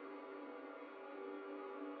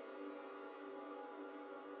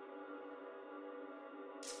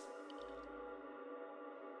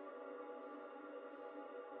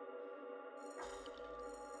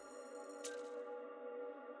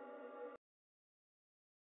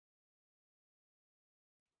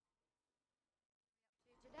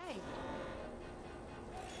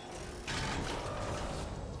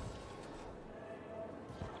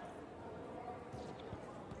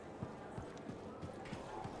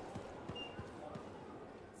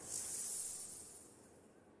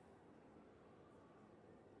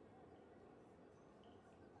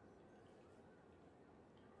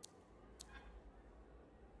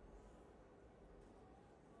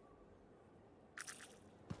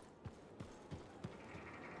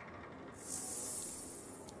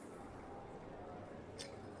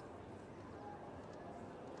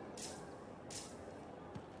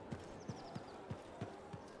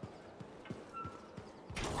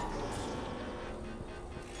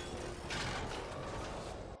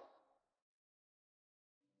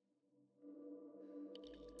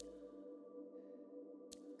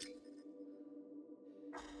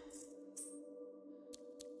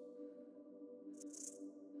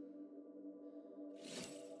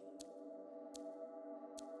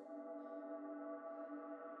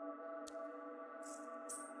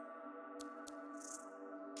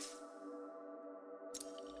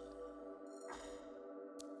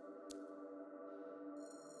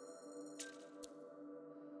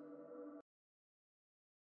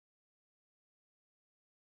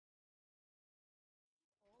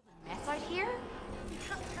 Mess out here? You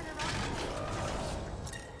can't turn it on.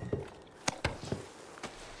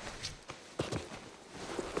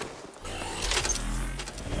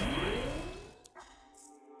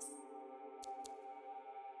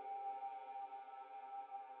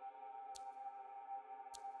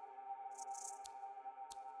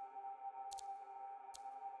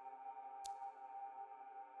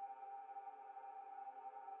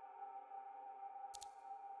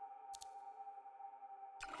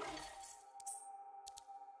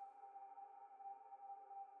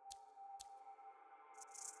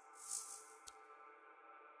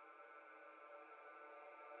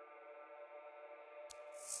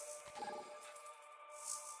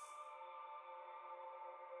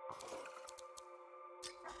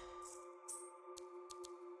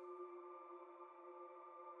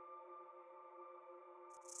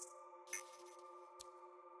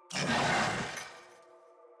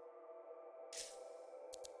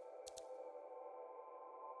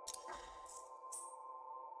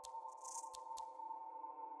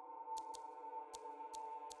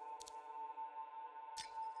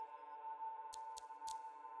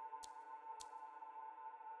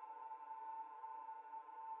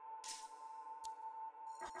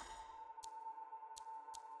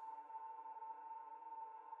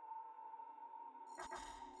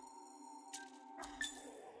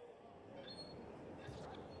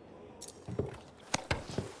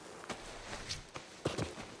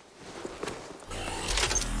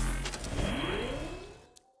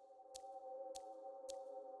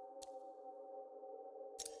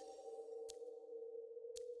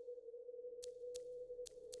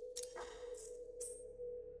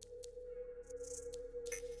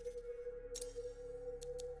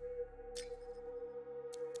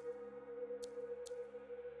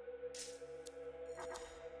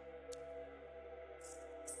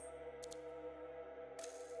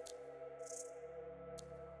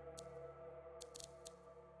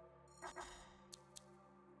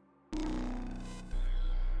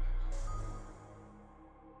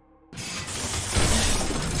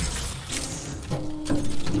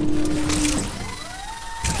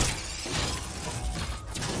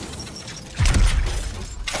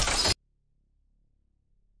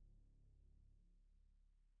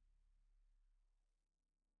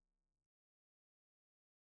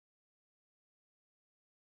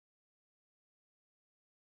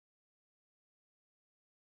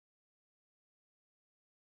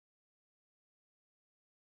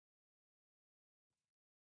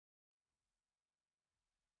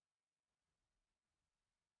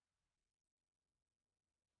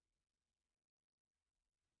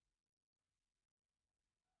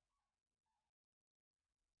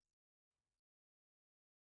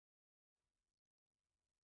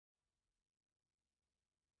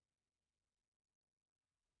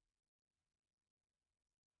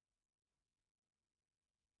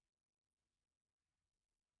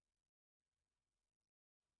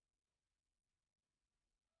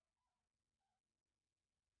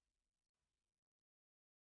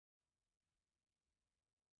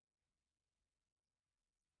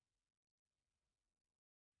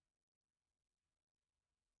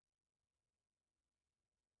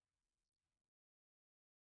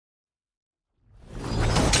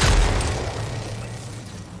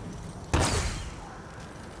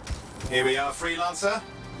 Here we are, Freelancer.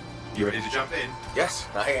 You ready to jump in? Yes,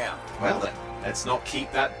 I am. Well then, let's not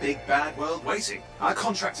keep that big bad world waiting. Our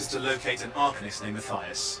contract is to locate an Arcanist named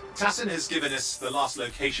Matthias. Tassin has given us the last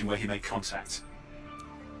location where he made contact.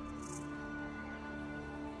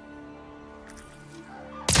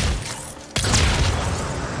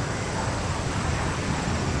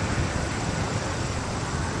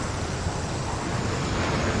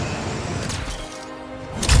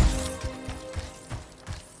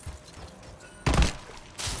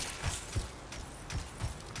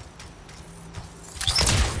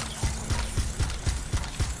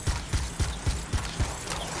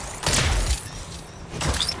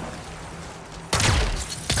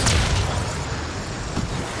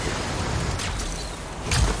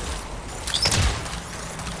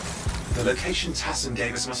 The location Tassin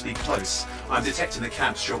gave us must be close. I'm detecting the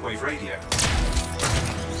camp's shortwave radio.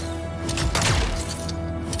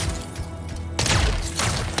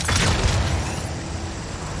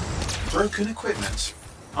 Broken equipment.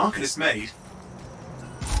 Arcanist made.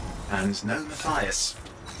 And no Matthias.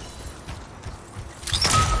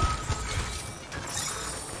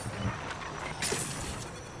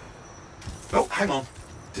 Oh, hang on.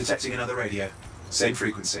 Detecting another radio. Same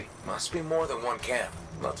frequency. Must be more than one camp.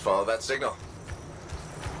 Let's follow that signal.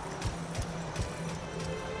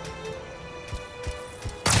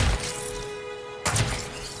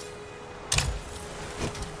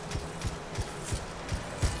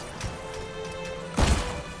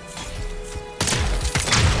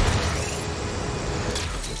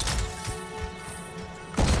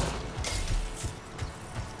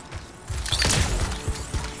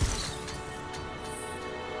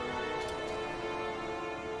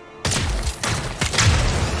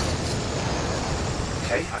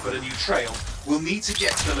 Okay, I've got a new trail. We'll need to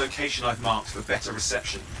get to the location I've marked for better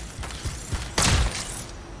reception.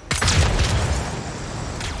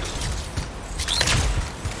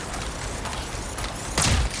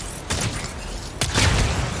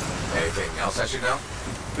 Anything else I should know?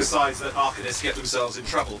 Besides that Arcanists get themselves in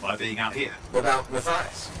trouble by being out here. What about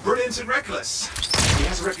Matthias? Brilliant and reckless. He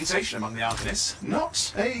has a reputation among the Arcanists.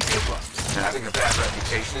 Not a good one. Having a bad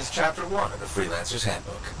reputation is chapter 1 of the Freelancer's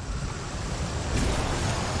Handbook.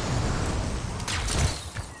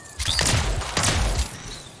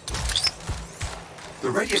 The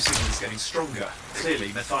radio signal is getting stronger.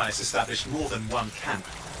 Clearly, Matthias established more than one camp.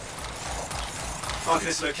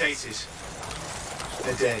 Arcanist located.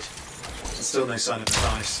 They're dead. There's still no sign of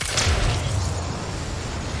Matthias.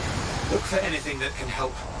 Look for anything that can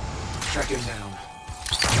help track him down.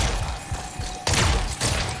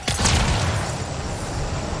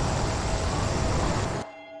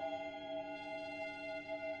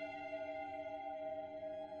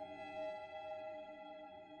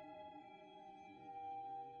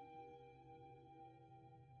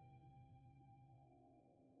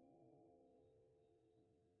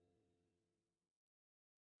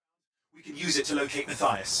 We can use it to locate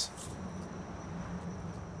Matthias.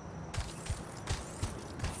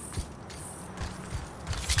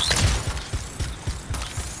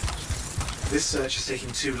 This search is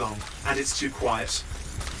taking too long, and it's too quiet.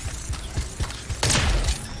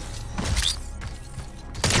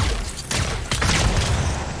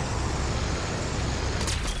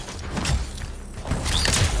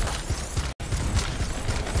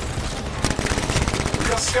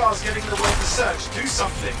 Scars getting in the way of the search. Do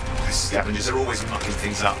something. Those scavengers are always mucking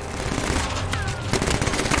things up.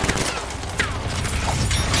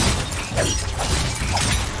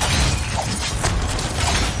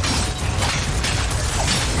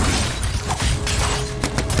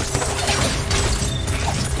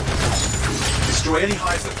 Destroy any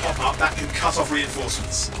hives that pop up. That can cut off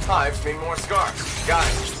reinforcements. Hives mean more scars. Got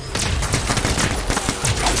it.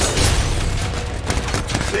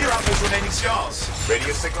 Clear out those remaining scars.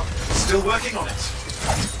 Radio signal? Still working on it.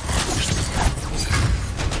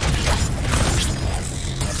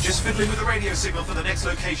 Just fiddling with the radio signal for the next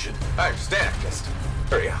location. I understand. Just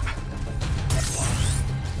hurry up.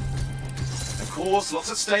 Of course, lots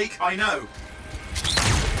at stake, I know.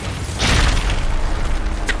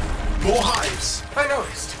 More hives. I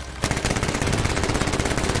noticed.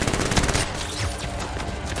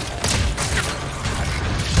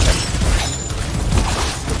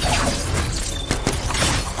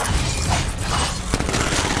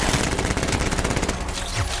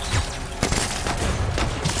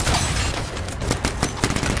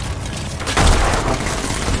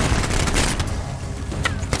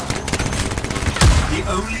 The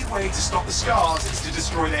only way to stop the scars is to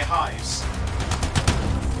destroy their hives.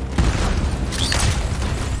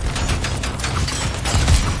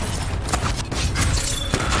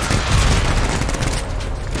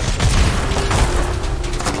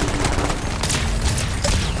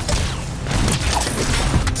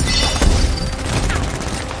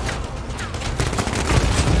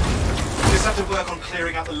 to work on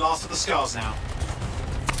clearing out the last of the scars now.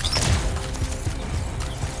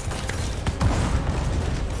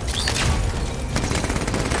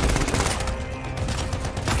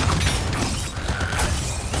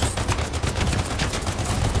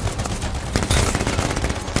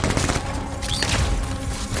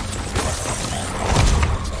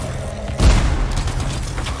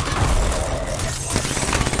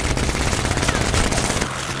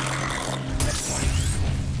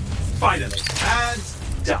 Finally. And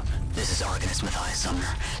done. This is Arcanist Matthias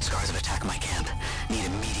Sumner. Scars have attacked my camp. Need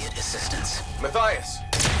immediate assistance. Matthias,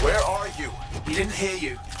 where are you? He didn't hear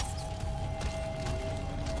you.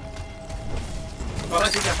 But I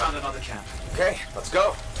think I found another camp. Okay, let's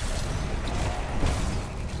go.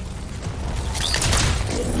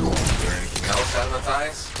 Is there anything else out of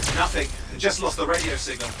Matthias? Nothing. Just lost the radio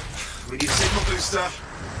signal. We need a signal booster.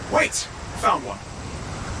 Wait! Found one.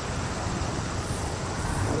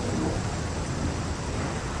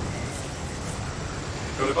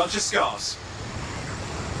 Got a bunch of scars.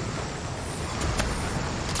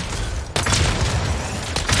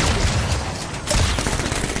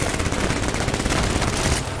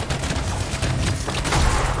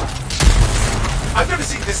 I've never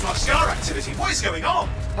seen this much scar activity. What is going on?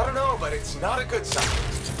 I don't know, but it's not a good sign.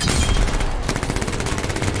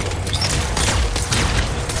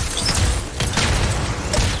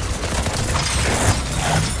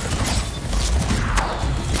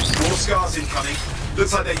 More scars incoming.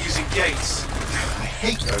 Looks like they're using gates. I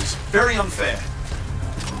hate those. Very unfair.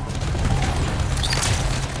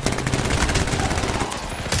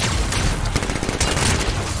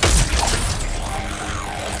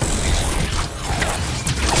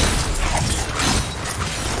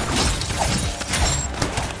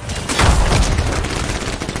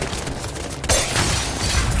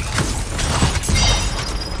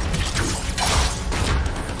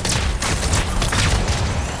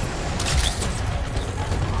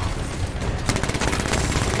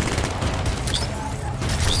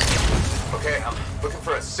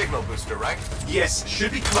 Signal booster, right? Yes,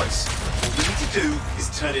 should be close. What we need to do is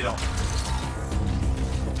turn it on.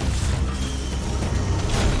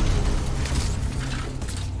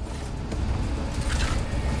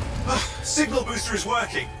 Signal booster is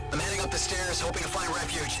working. I'm heading up the stairs, hoping to find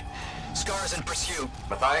refuge. Scars in pursuit.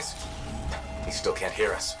 Matthias? He still can't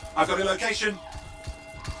hear us. I've got a location.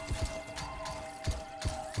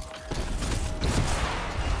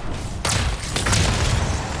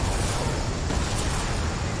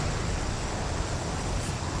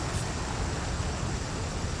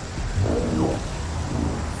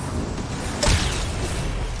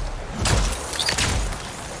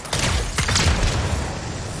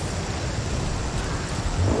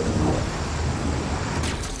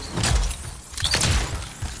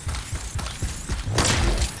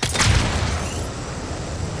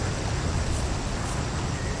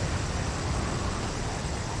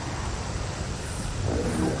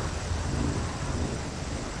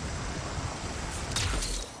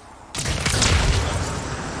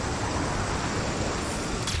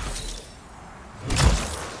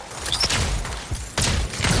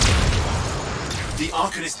 The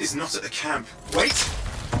Arcanist is not at the camp. Wait!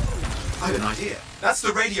 I have an idea. That's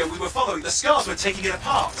the radio we were following. The scars were taking it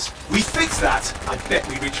apart. We fixed that. I bet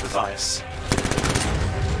we reach Matthias.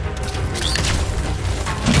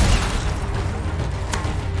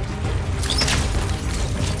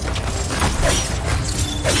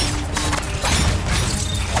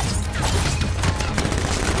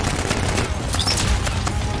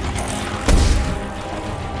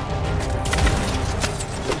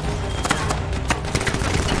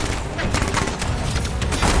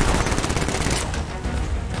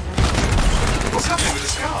 What's happening with the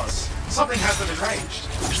scars? Something has them enraged.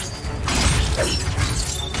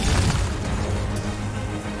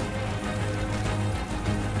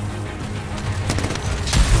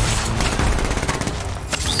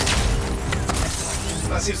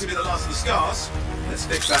 That seems to be the last of the scars. Let's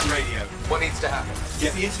fix that radio. What needs to happen?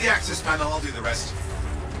 Get me into the access panel, I'll do the rest.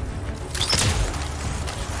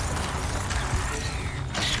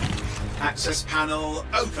 Access panel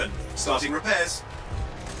open. Starting repairs.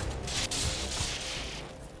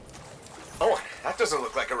 Oh, that doesn't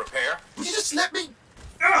look like a repair. Would you just let me?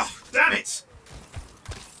 Ugh, damn it!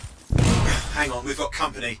 Hang on, we've got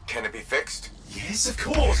company. Can it be fixed? Yes, of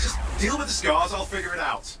course. Just deal with the scars, I'll figure it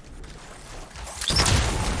out.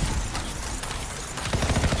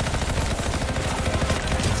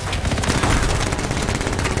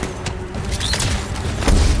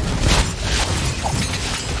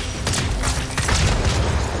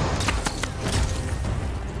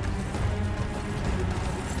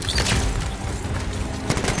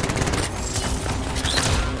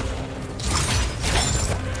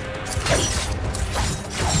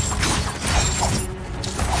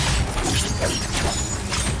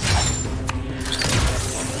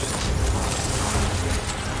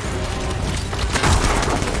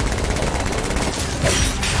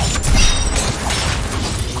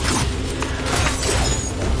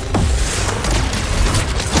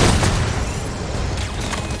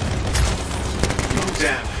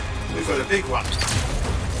 big one.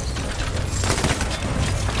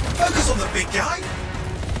 Focus on the big guy.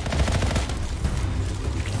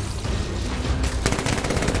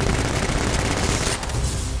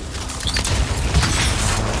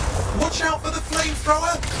 Watch out for the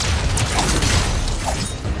flamethrower.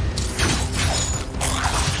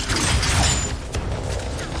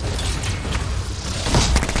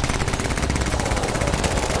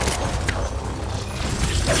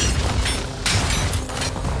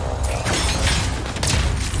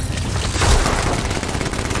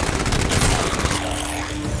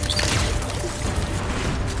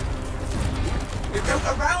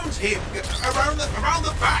 Around him, around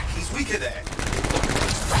the back. He's weaker there.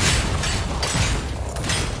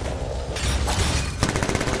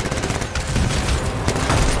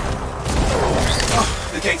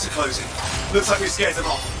 Oh, the gates are closing. Looks like we scared them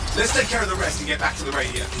off. Let's take care of the rest and get back to the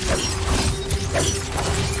radio.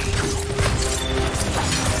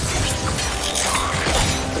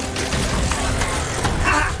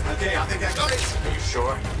 Ah, okay, I think I got it. Are you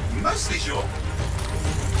sure? Mostly sure.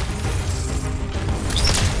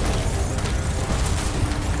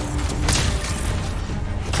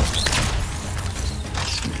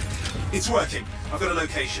 It's working. I've got a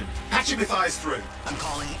location. Patch Matthias through. I'm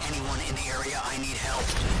calling anyone in the area. I need help.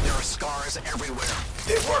 There are scars everywhere.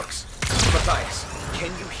 It works. Matthias,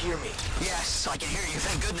 can you hear me? Yes, I can hear you.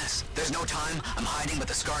 Thank goodness. There's no time. I'm hiding, but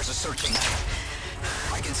the scars are searching.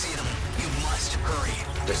 I can see them. You must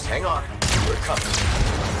hurry. Just hang on. We're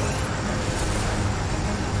coming.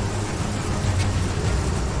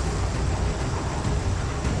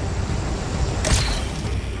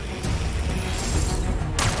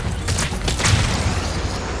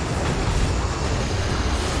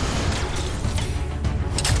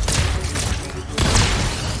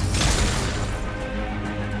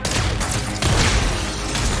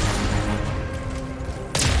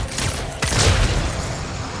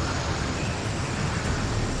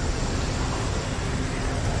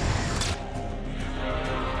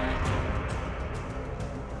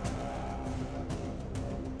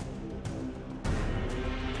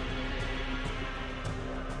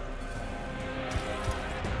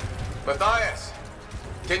 Matthias,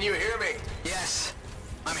 can you hear me? Yes,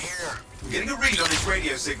 I'm here. I'm getting a read on his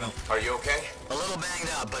radio signal. Are you okay? A little banged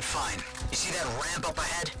up, but fine. You see that ramp up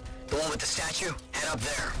ahead? The one with the statue? Head up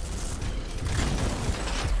there.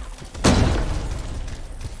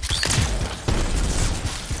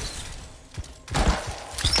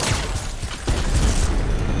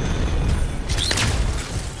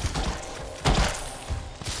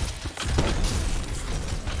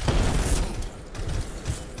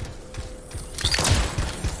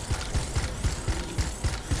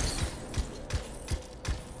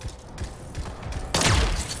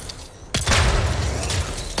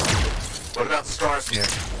 What about the scars here?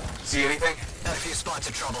 See anything? Got a few spots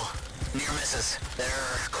of trouble. Near misses. They're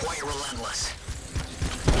quite relentless.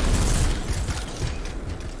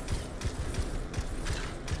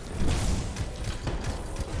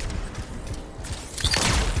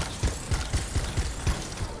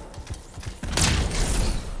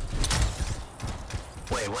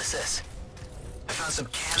 Wait, what's this? I found some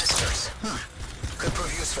canisters. Could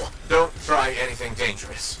prove useful. Don't try anything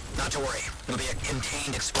dangerous. Not to worry. It'll be a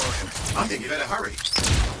contained explosion. I think you better hurry.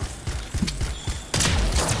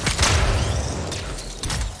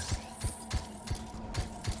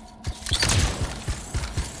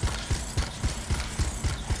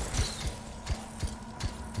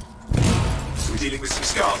 We're dealing with some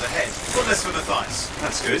scars ahead. One less for Matthias.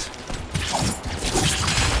 That's good.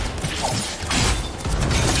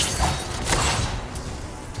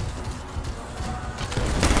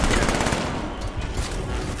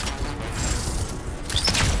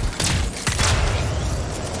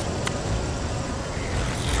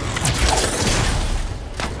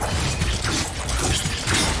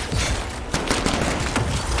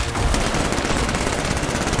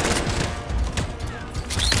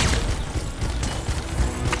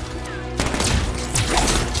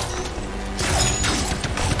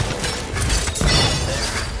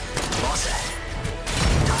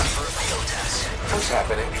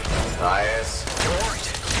 happening? Matthias. You're worried.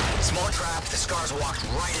 Small trap, the scars walked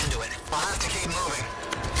right into it. I'll have to keep moving.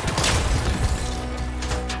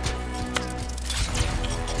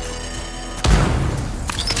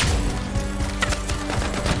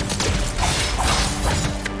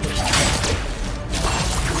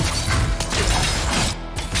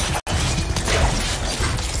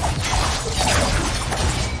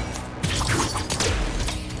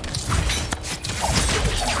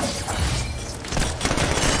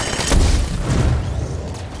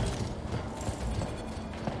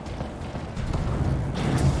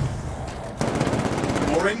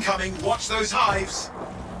 incoming. Watch those hives.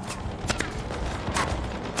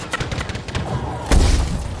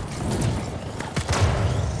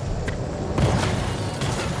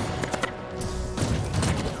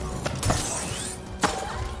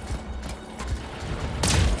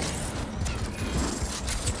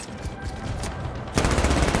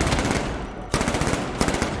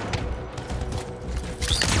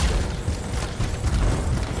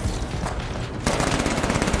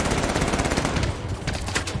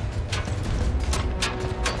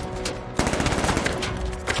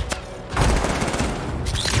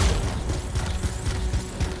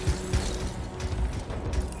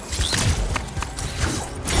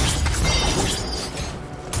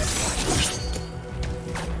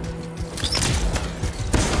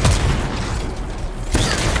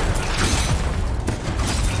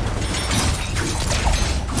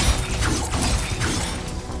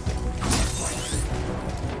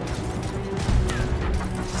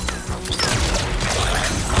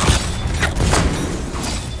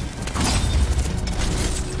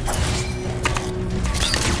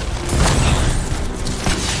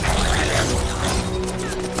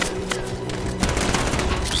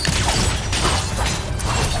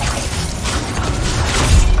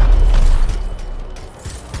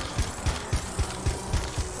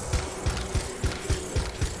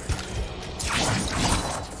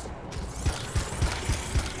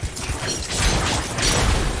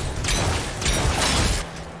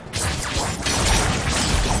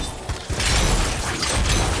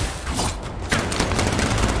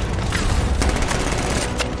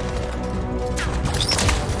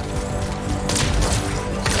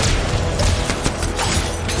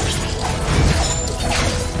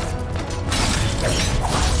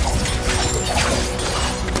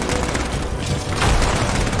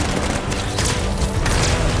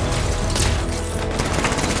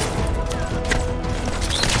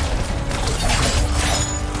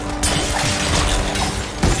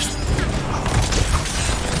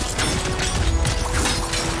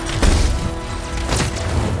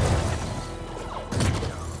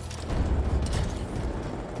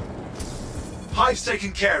 Hive's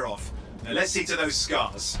taken care of. Now let's see to those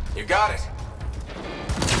scars. You got it.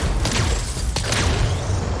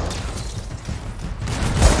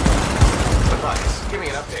 Matthias, give me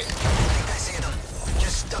an update. I think I see them.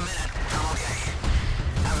 Just a minute. I'm okay.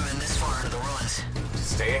 Haven't been this far into the ruins.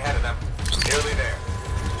 Just stay ahead of them. I'm nearly there.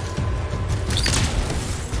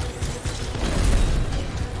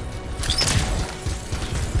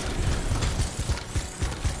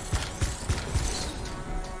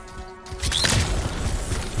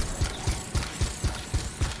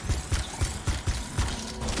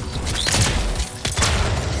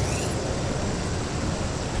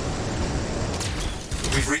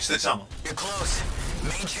 We've reached the tunnel. You're close.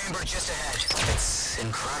 Main chamber just ahead. It's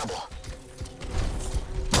incredible.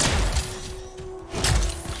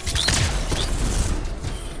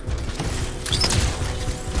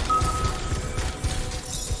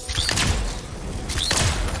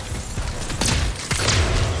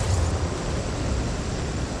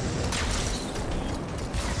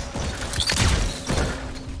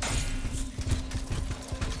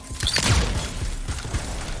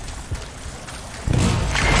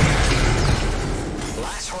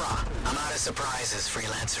 Surprises,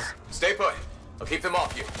 freelancer. Stay put. I'll keep them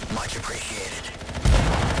off you. Much appreciated.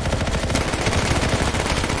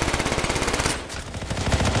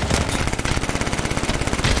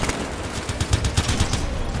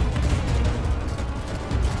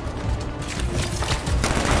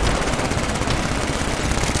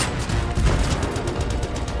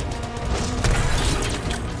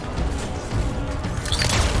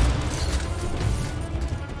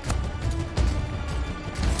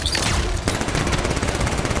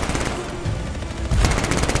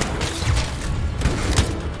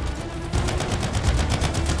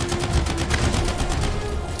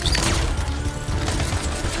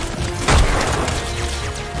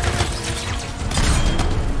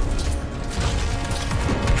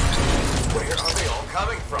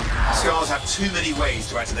 Scars have too many ways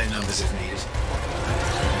to add to their numbers if needed.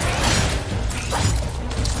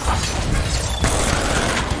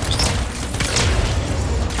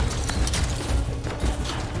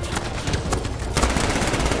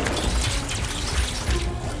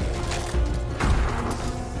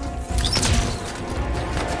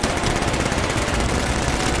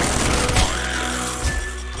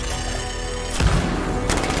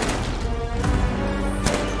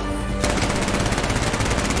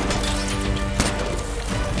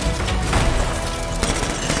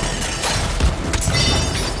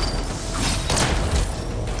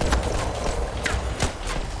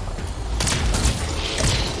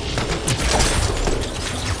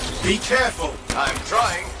 Be careful. I'm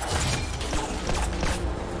trying.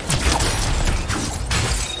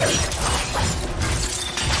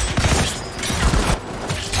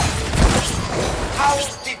 How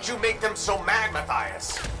did you make them so mad,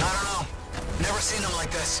 Matthias? I don't know. Never seen them like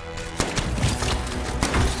this.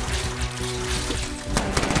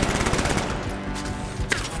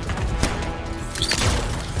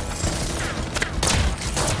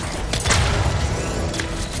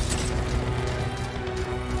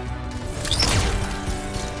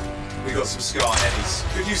 We got some scar heavies.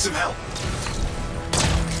 Could use some help.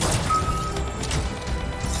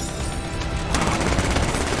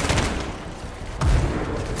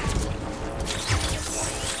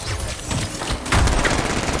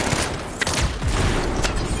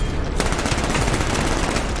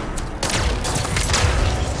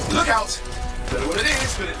 Look out! Don't know what it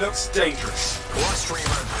is, but it looks dangerous. Rust Reaver.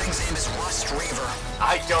 Thing's name is Rust Reaver.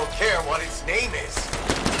 I don't care what its name is.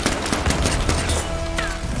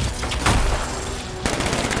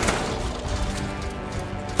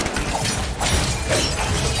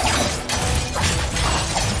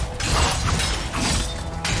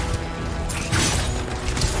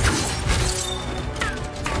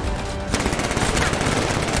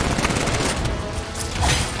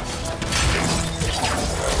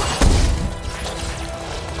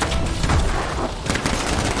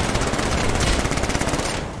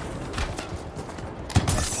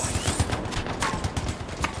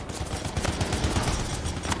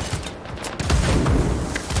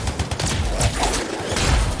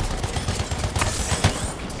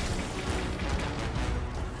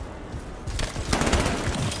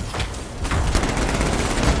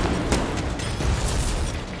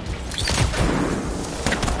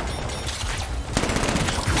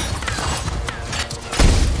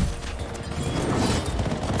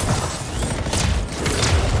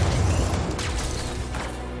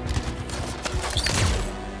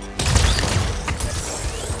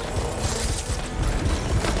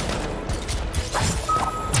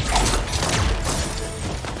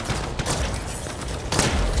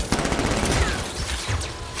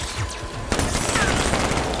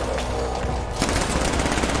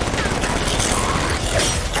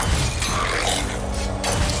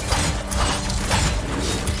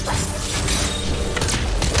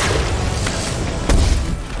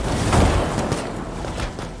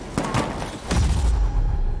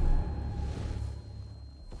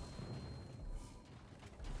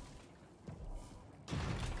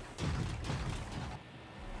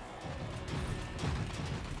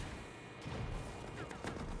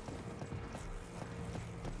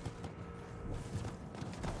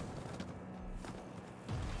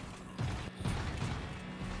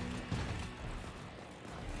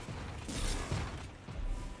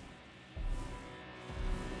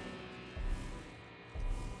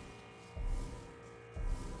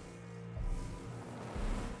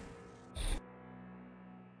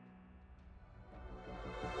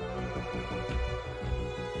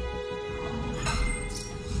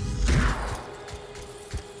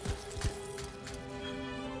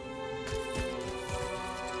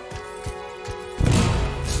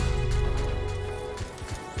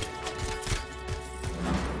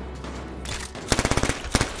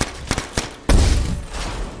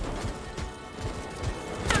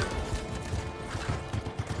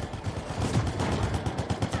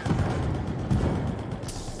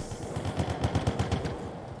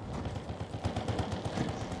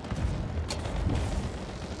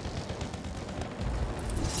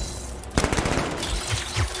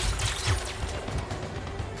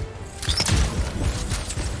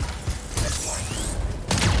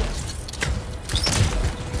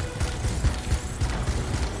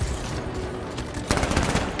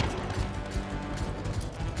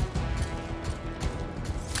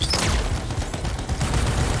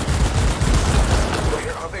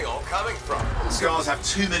 Scars have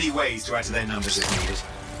too many ways to add to their numbers if needed.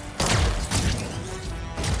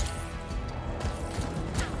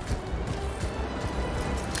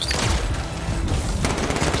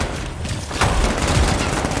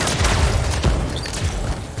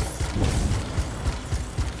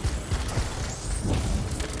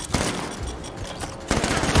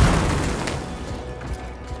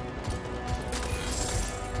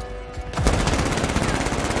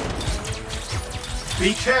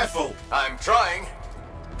 Be careful! I'm trying.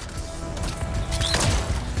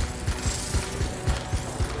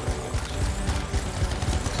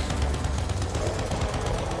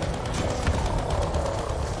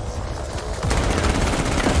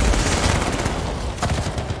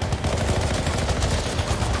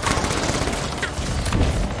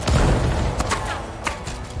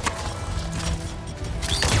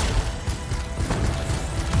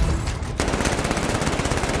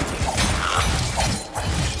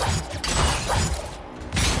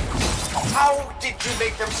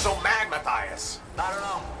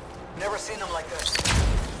 Never seen them like this.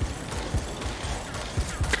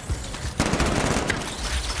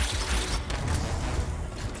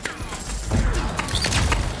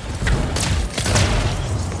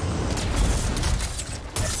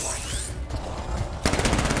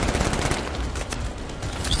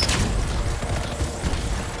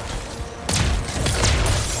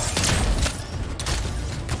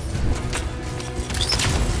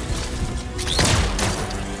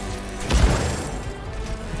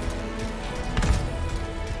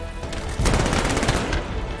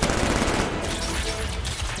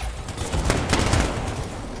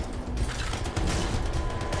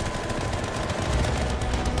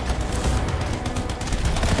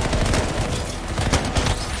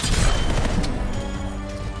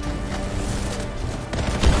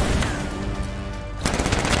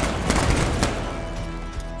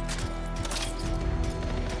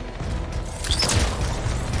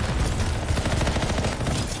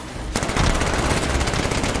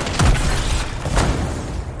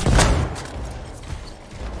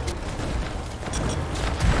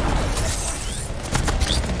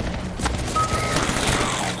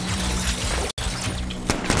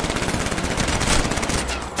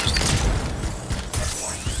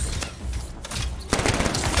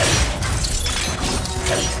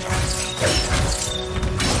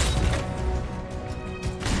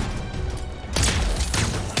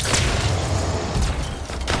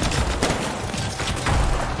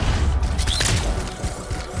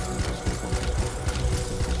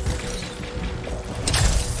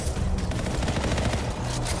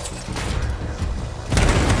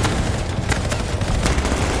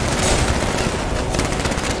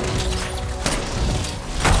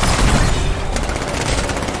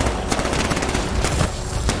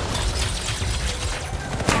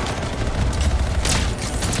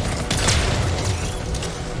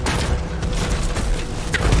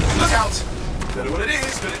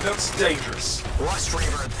 Dangerous. Rust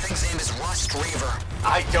Reaver. The thing's name is Rust Reaver.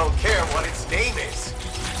 I don't care what its name is.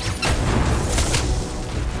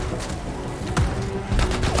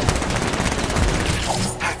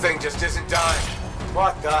 That thing just isn't dying.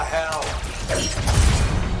 What the hell?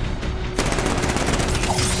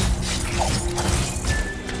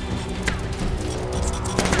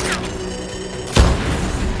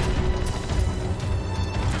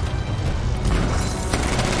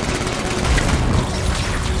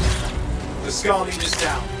 The Scarline is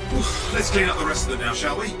down. Let's clean up the rest of them now,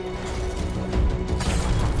 shall we?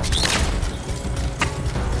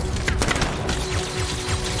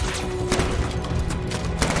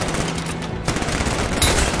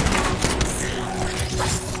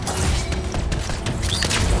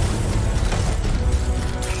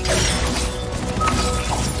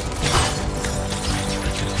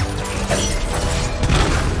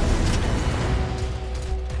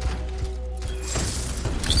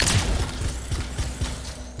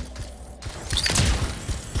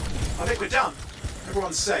 We're done.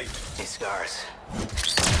 Everyone's safe. These scars.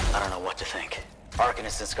 I don't know what to think.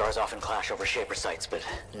 Arcanists and scars often clash over Shaper sites, but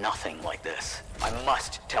nothing like this. I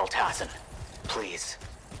must tell Tassin. Please.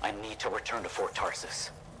 I need to return to Fort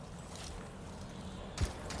Tarsus.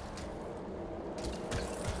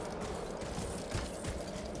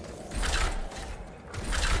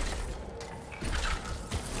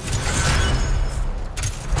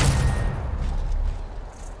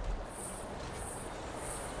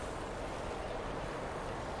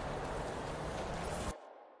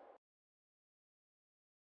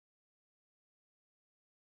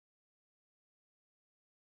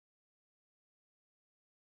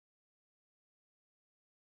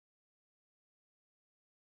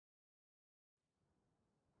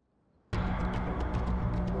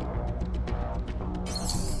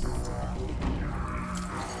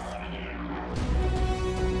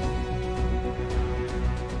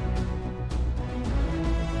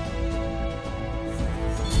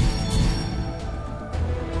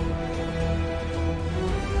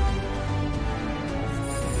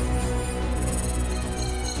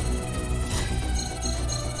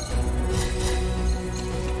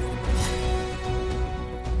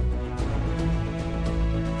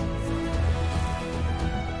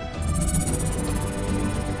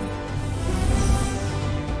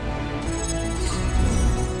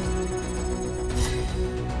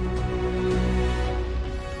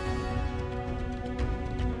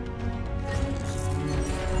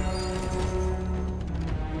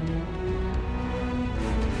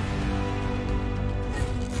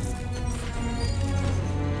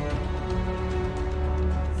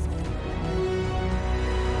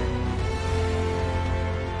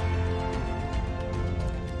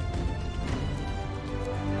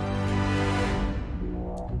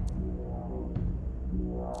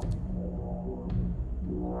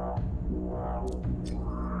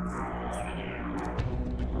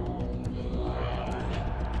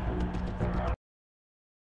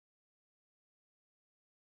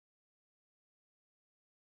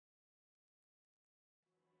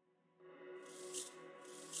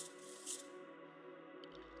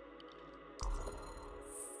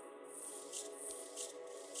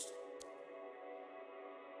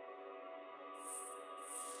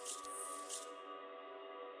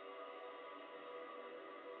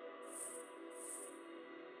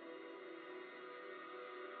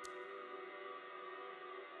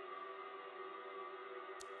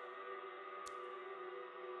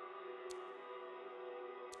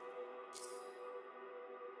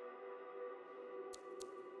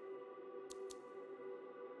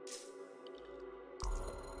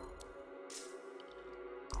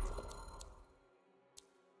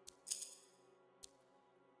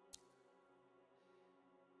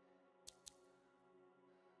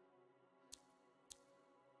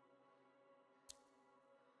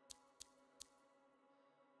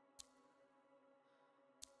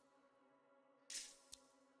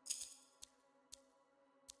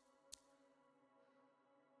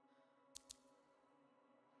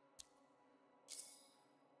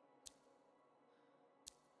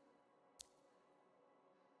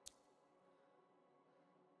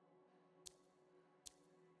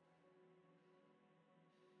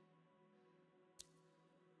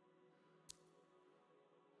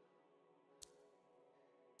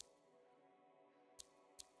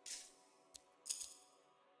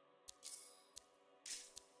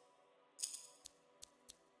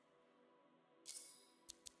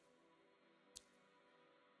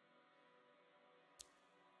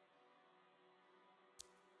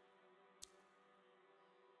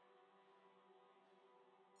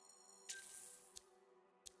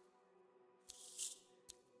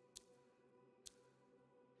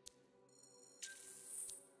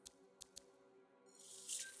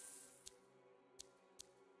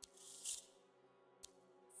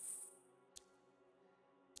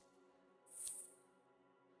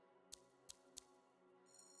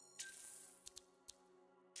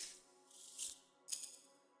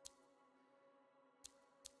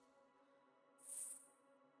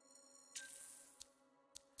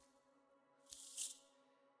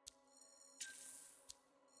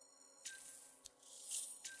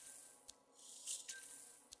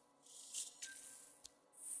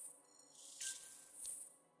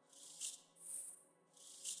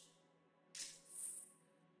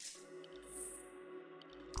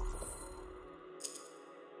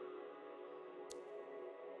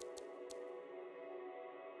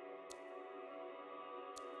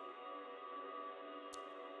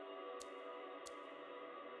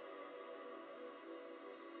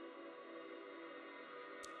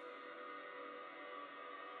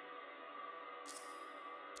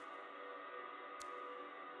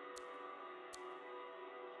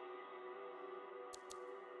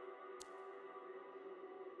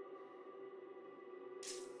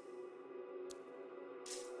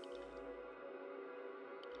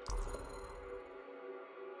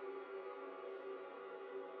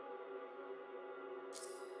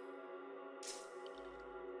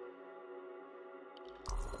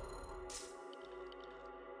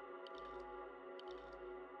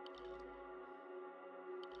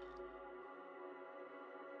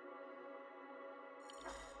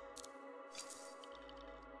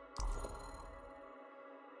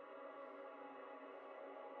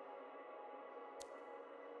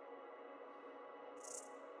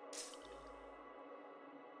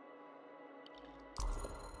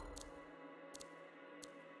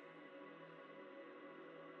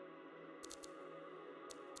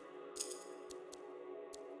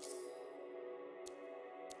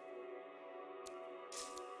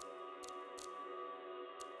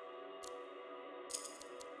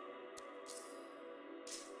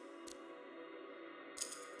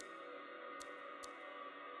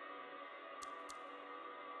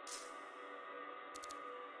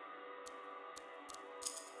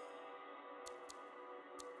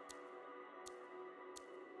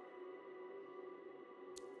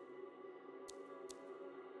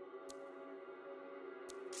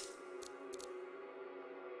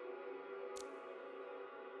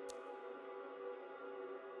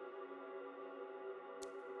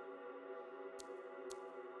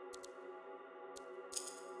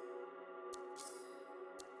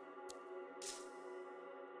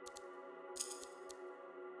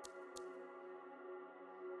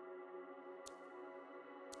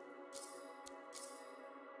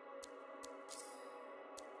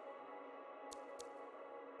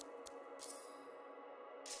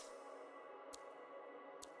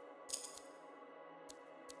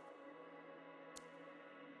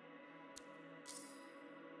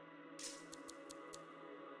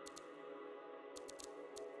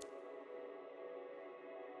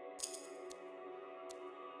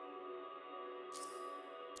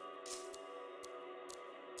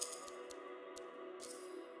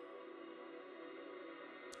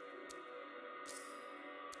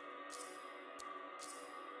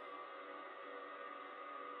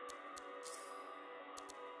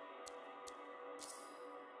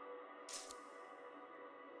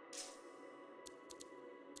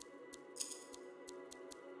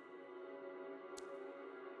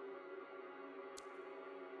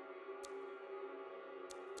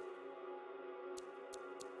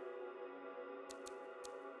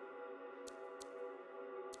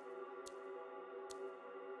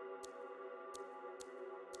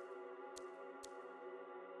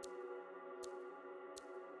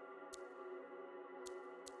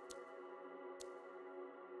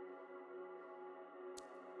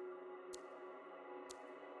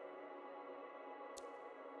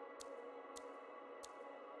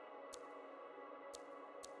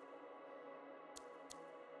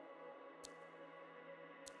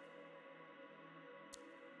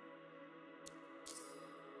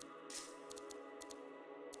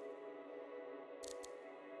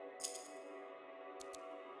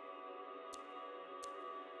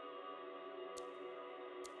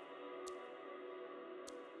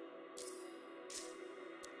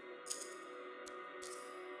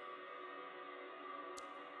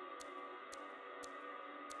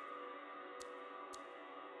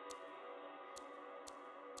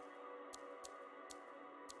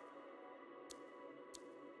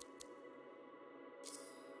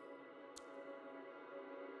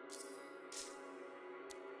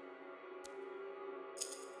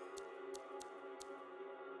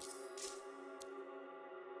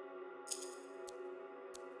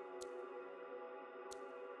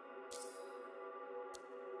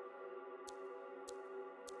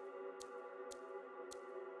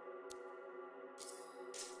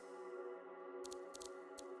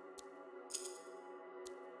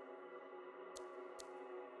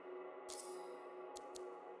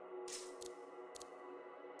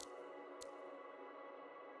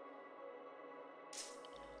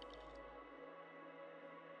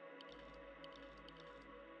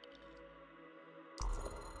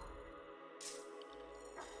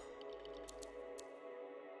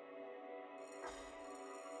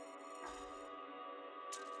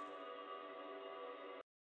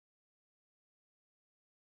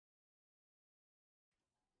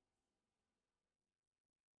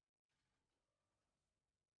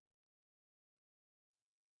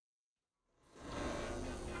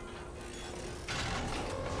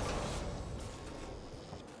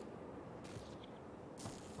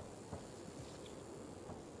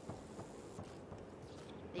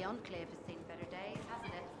 Enclave has seen better days,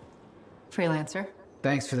 hasn't it? Freelancer.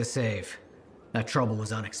 Thanks for the save. That trouble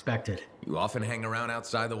was unexpected. You often hang around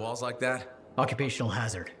outside the walls like that? Occupational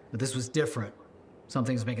hazard, but this was different.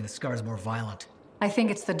 Something's making the scars more violent. I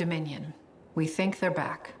think it's the Dominion. We think they're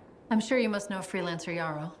back. I'm sure you must know Freelancer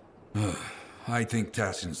Yarrow. I think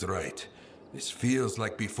Tassin's right. This feels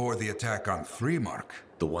like before the attack on Freemark.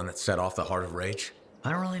 The one that set off the Heart of Rage?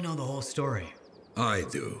 I don't really know the whole story. I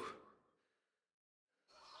do.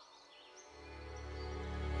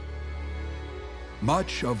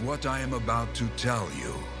 Much of what I am about to tell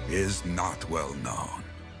you is not well known.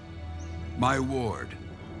 My ward,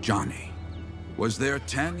 Johnny, was there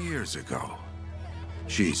 10 years ago.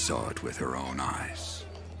 She saw it with her own eyes.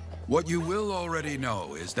 What you will already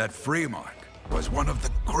know is that Freemark was one of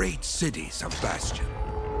the great cities of Bastion.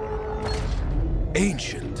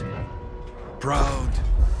 Ancient, proud,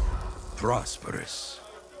 prosperous.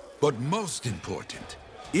 But most important,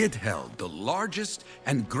 it held the largest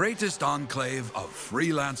and greatest enclave of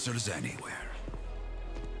freelancers anywhere.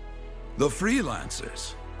 The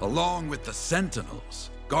freelancers, along with the Sentinels,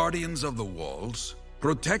 guardians of the walls,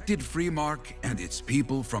 protected Freemark and its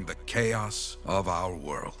people from the chaos of our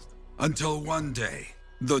world. Until one day,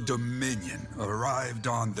 the Dominion arrived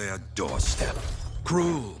on their doorstep.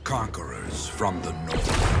 Cruel conquerors from the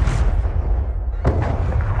north.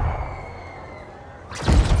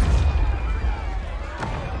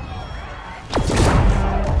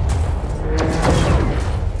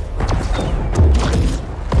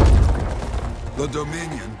 The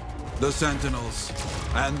Dominion, the Sentinels,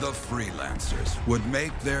 and the Freelancers would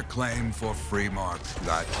make their claim for Freemark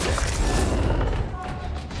that day.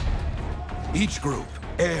 Each group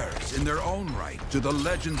heirs in their own right to the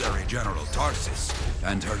legendary General Tarsis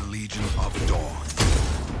and her Legion of Dawn.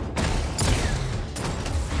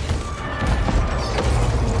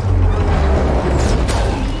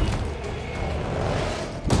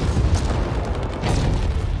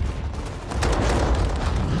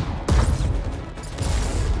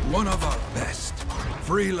 One of our best,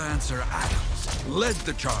 Freelancer Adams, led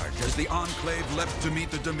the charge as the Enclave leapt to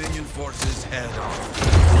meet the Dominion forces head-on.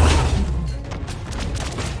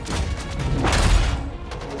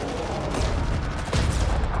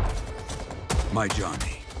 My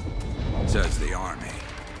Johnny says the army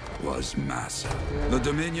was massive. The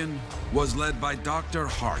Dominion was led by Dr.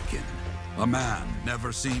 Harkin, a man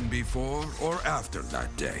never seen before or after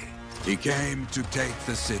that day. He came to take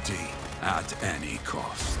the city at any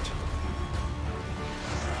cost.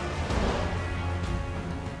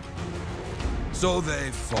 So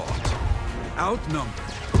they fought,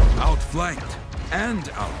 outnumbered, outflanked, and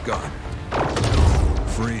outgunned.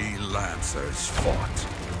 Freelancers fought.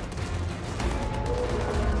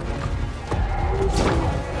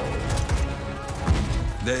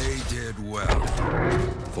 They did well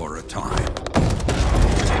for a time.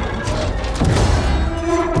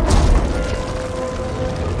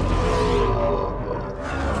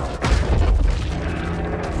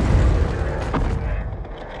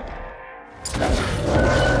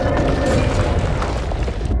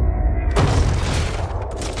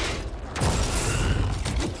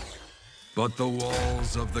 But the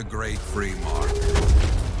walls of the Great Freemark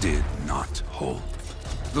did not hold.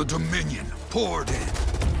 The Dominion poured in.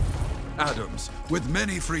 Adams, with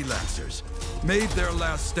many freelancers, made their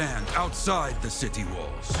last stand outside the city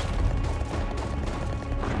walls.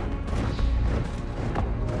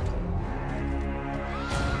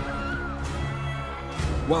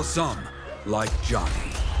 While some, like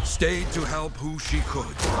Johnny, stayed to help who she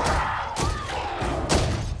could.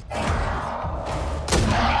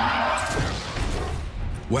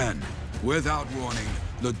 When, without warning,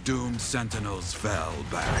 the doomed Sentinels fell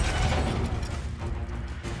back.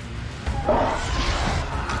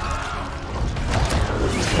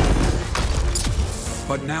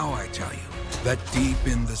 But now I tell you that deep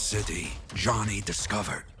in the city, Johnny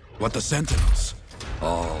discovered what the Sentinels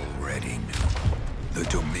already knew. The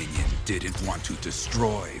Dominion didn't want to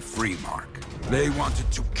destroy Freemark. They wanted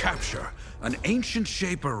to capture an ancient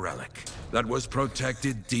Shaper relic that was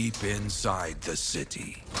protected deep inside the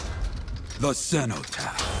city. The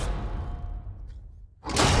Cenotaph.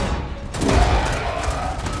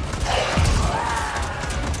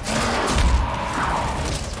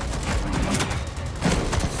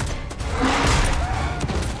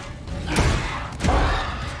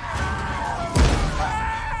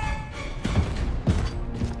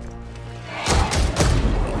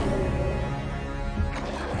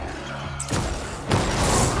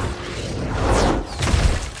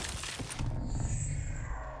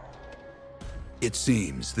 It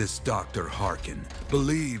seems this Dr. Harkin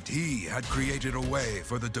believed he had created a way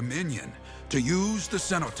for the Dominion to use the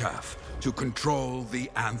cenotaph to control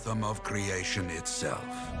the anthem of creation itself.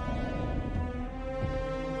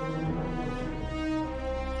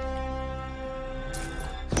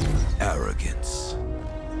 Arrogance.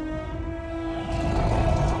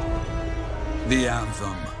 The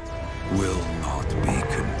anthem will not be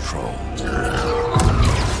controlled.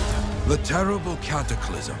 The terrible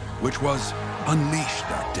cataclysm which was unleashed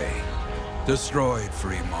that day destroyed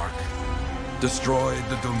Freemark, destroyed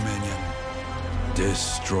the Dominion,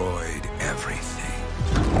 destroyed everything.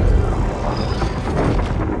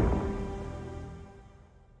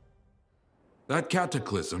 That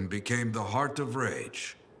cataclysm became the heart of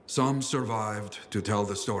rage. Some survived to tell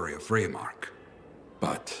the story of Freemark,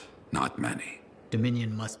 but not many.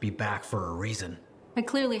 Dominion must be back for a reason. I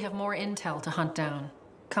clearly have more intel to hunt down.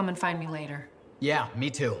 Come and find me later. Yeah, me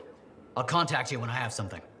too. I'll contact you when I have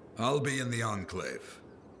something. I'll be in the Enclave.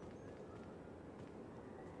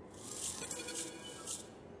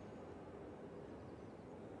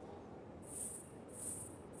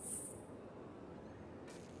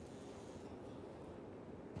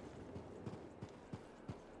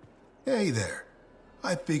 Hey there.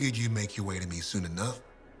 I figured you'd make your way to me soon enough.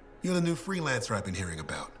 You're the new freelancer I've been hearing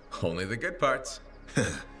about. Only the good parts.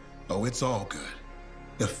 Oh, it's all good.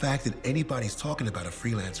 The fact that anybody's talking about a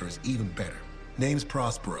freelancer is even better. Name's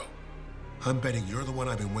Prospero. I'm betting you're the one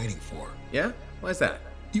I've been waiting for. Yeah? Why's that?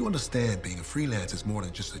 You understand being a freelancer is more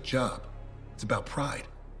than just a job. It's about pride.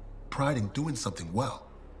 Pride in doing something well.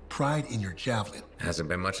 Pride in your javelin. Hasn't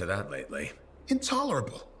been much of that lately.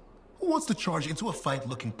 Intolerable. Who wants to charge into a fight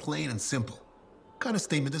looking plain and simple? What kind of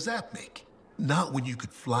statement does that make? Not when you could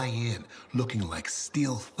fly in looking like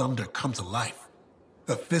steel thunder come to life.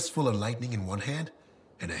 A fistful of lightning in one hand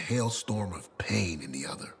and a hailstorm of pain in the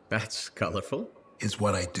other. That's colorful. Is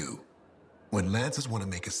what I do. When Lancers want to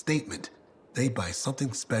make a statement, they buy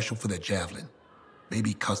something special for their javelin.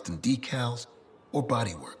 Maybe custom decals or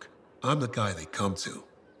bodywork. I'm the guy they come to.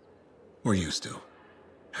 Or used to.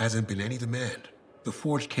 Hasn't been any demand. The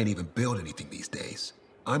Forge can't even build anything these days.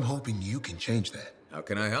 I'm hoping you can change that. How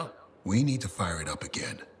can I help? We need to fire it up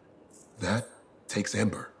again. That takes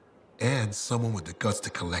Ember. And someone with the guts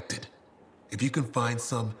to collect it. If you can find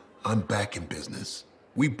some, I'm back in business.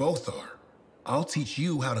 We both are. I'll teach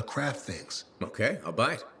you how to craft things. Okay, I'll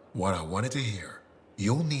bite. What I wanted to hear.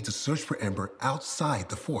 You'll need to search for Ember outside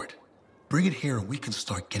the fort. Bring it here and we can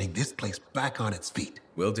start getting this place back on its feet.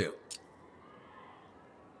 Will do.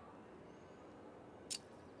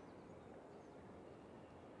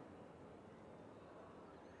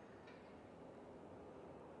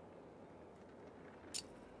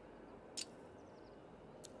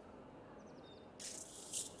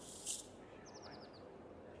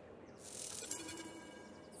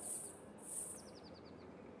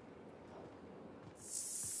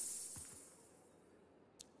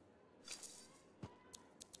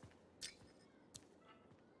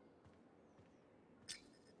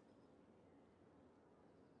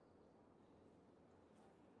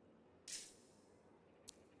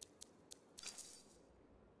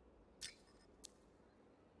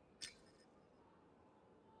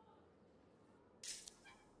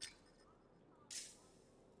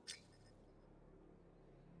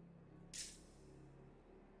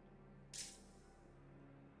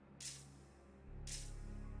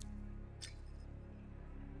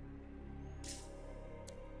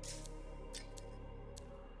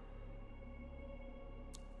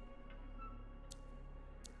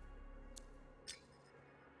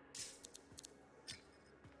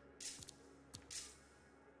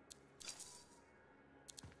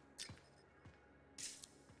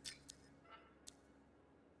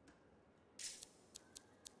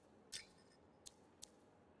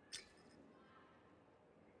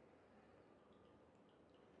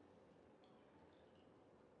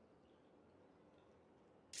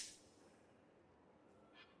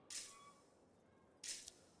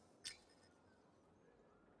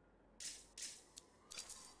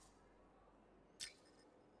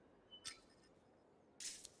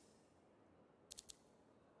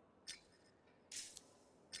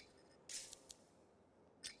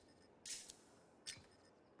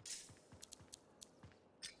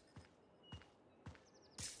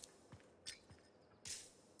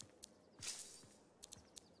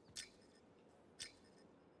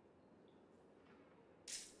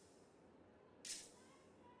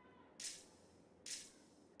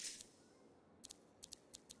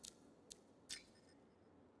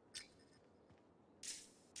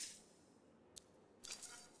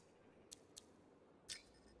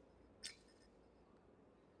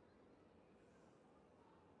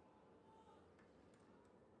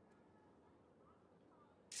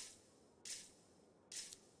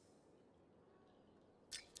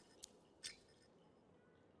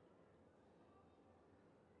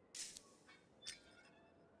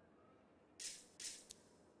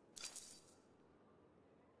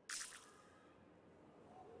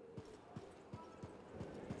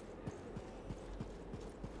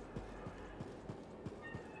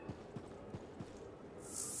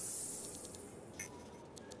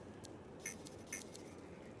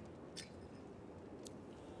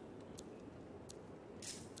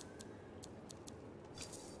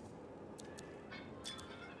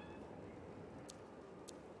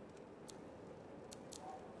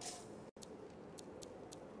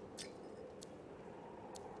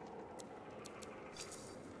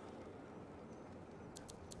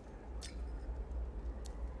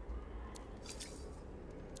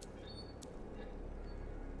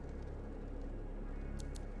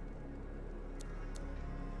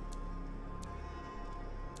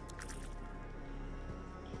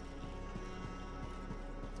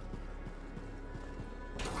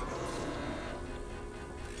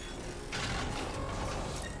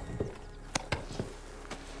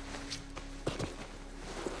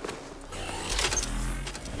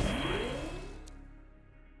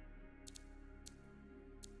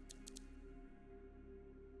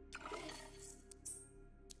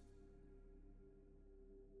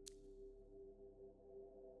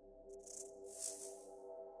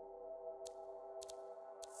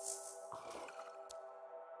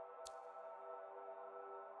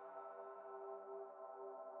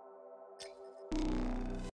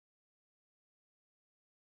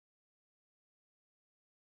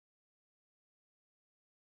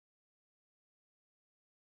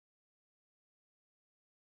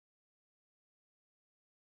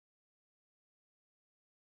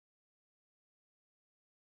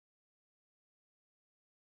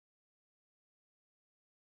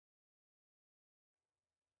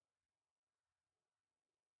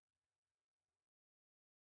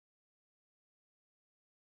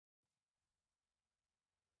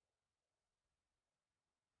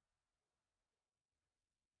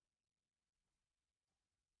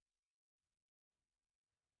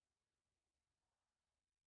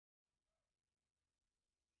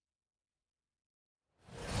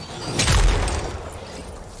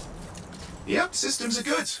 Yep, systems are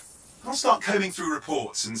good. I'll start combing through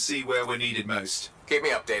reports and see where we're needed most. Keep me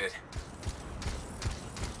updated.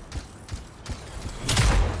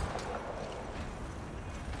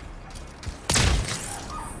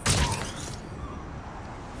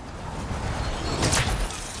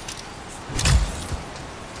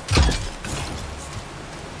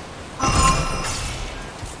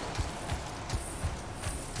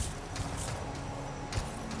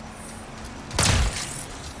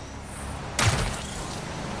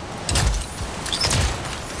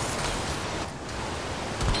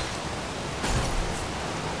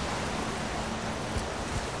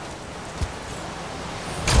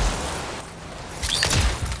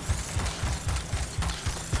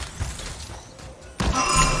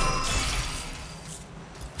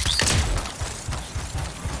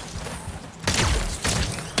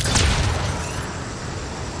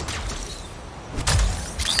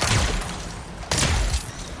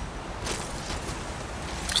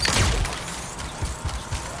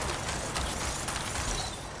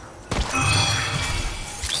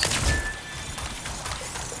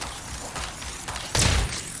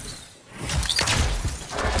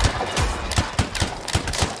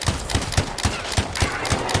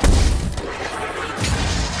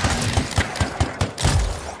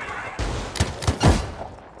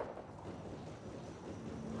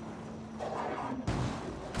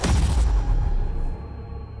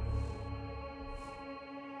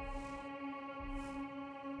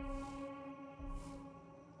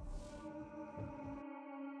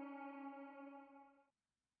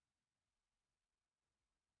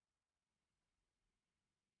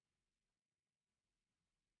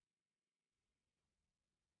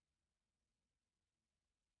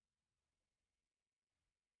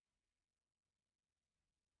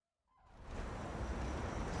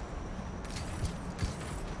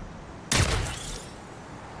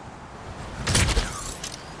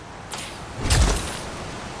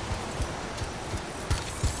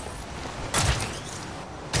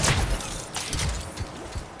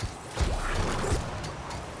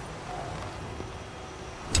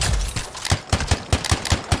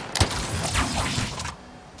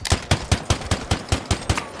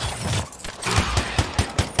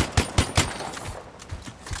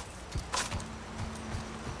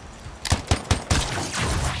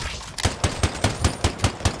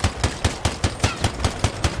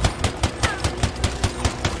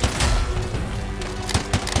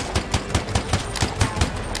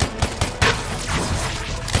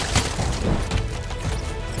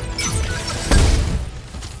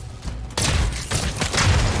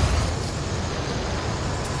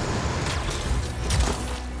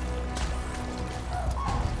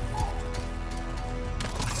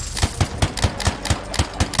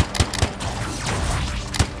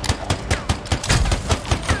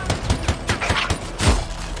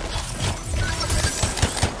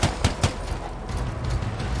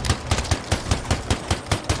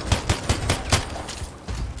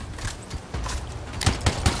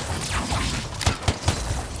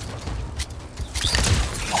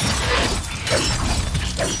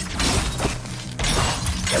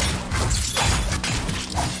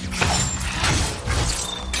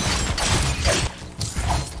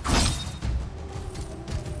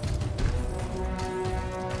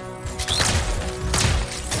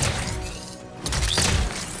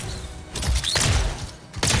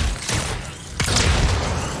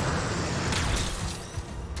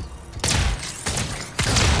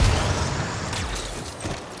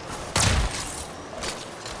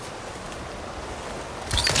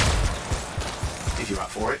 You're up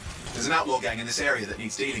for it. There's an outlaw gang in this area that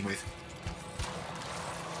needs dealing with.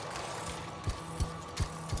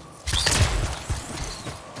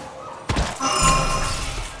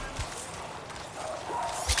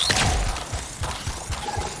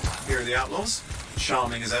 Here are the outlaws,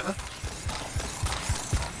 charming as ever.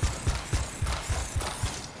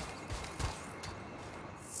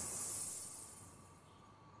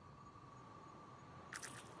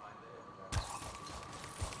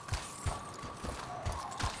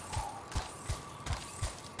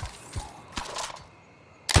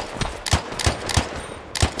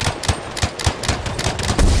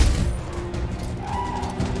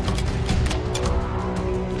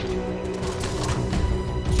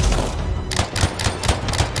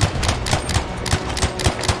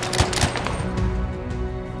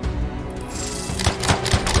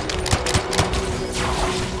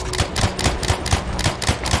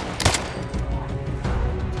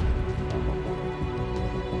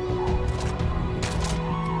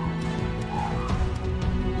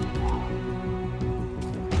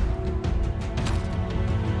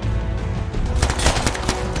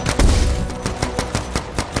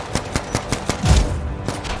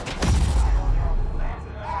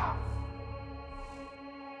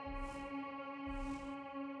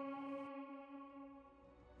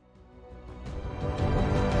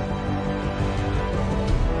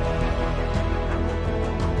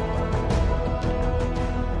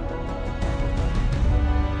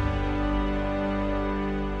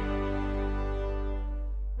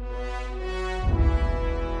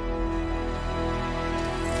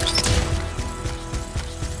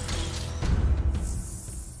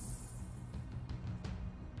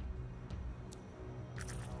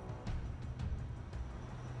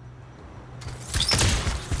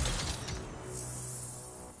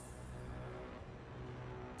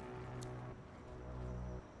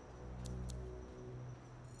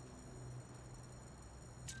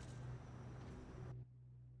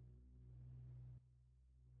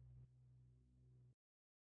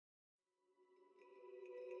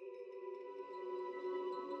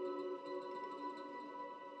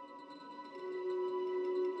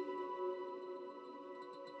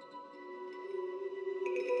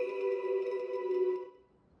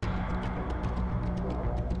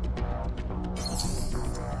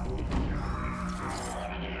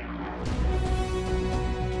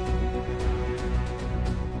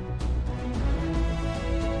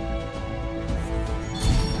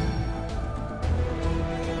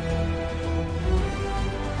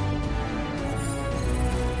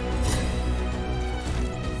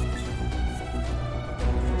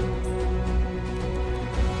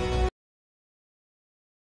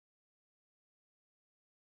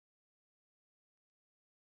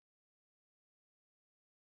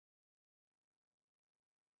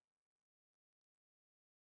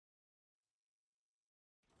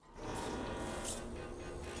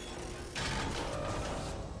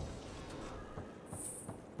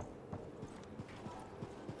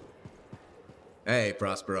 Hey,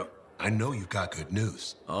 Prospero. I know you've got good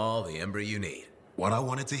news. All the ember you need. What I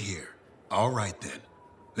wanted to hear. All right, then.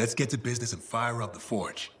 Let's get to business and fire up the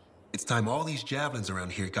forge. It's time all these javelins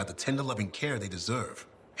around here got the tender loving care they deserve.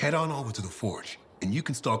 Head on over to the forge, and you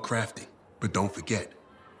can start crafting. But don't forget,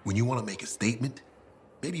 when you want to make a statement,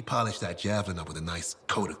 maybe polish that javelin up with a nice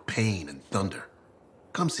coat of pain and thunder.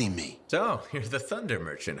 Come see me. So, you're the thunder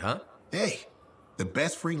merchant, huh? Hey, the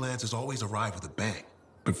best freelancers always arrive with a bang.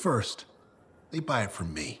 But first, they buy it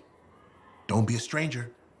from me. Don't be a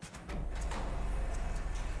stranger.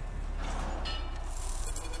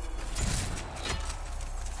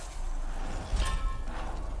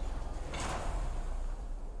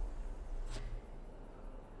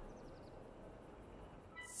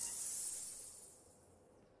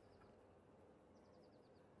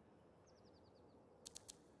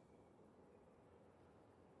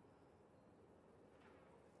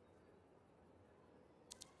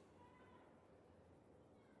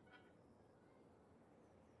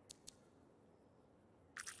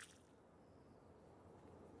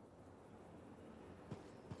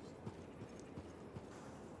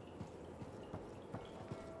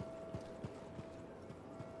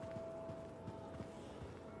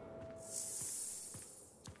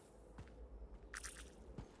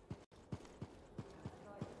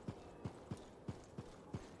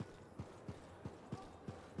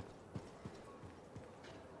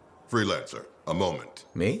 Freelancer, a moment.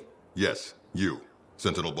 Me? Yes, you.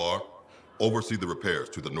 Sentinel Bar, oversee the repairs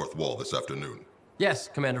to the north wall this afternoon. Yes,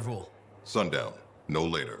 Commander Vool. Sundown, no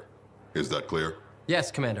later. Is that clear? Yes,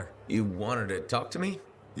 Commander. You wanted to talk to me?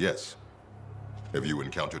 Yes. Have you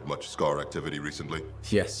encountered much Scar activity recently?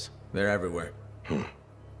 Yes, they're everywhere.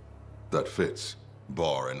 That fits.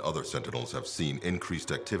 Bar and other Sentinels have seen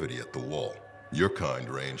increased activity at the wall. Your kind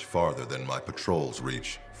range farther than my patrols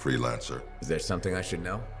reach, Freelancer. Is there something I should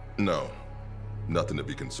know? No. Nothing to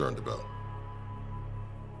be concerned about.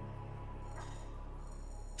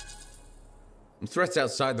 Threats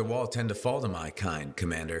outside the wall tend to fall to my kind,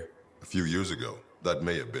 Commander. A few years ago, that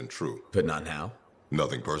may have been true. But not now?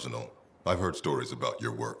 Nothing personal. I've heard stories about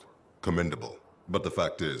your work. Commendable. But the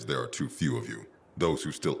fact is, there are too few of you. Those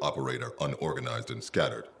who still operate are unorganized and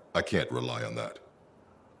scattered. I can't rely on that.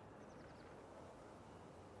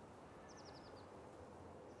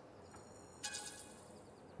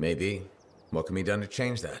 Maybe. What can be done to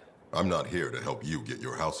change that? I'm not here to help you get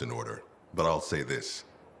your house in order, but I'll say this.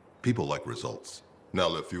 People like results.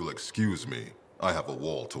 Now, if you'll excuse me, I have a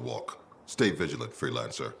wall to walk. Stay vigilant,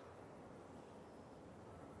 Freelancer.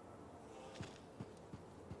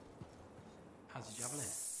 How's the javelin?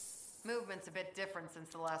 Movement's a bit different since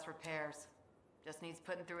the last repairs. Just needs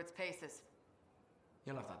putting through its paces.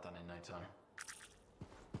 You'll have that done in no time.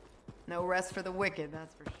 No rest for the wicked,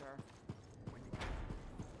 that's for sure.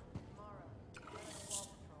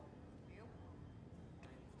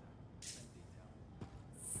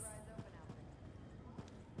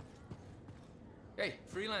 Hey,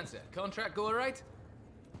 Freelancer, contract go alright?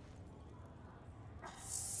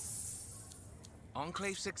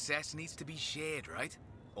 Enclave success needs to be shared, right?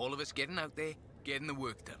 All of us getting out there, getting the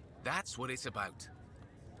work done. That's what it's about.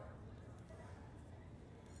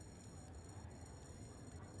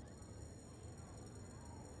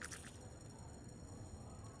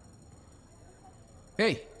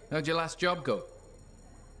 Hey, how'd your last job go?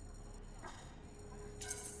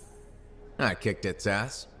 I kicked its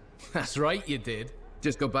ass. That's right, you did.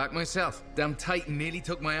 Just got back myself. Damn Titan nearly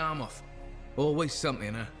took my arm off. Always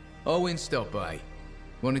something, huh? Owen stopped by.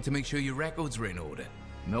 Wanted to make sure your records were in order.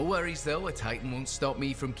 No worries, though. A Titan won't stop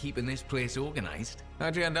me from keeping this place organized.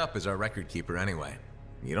 How'd you end up as our record keeper anyway?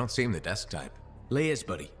 You don't seem the desk type. Layers,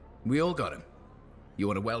 buddy. We all got him. You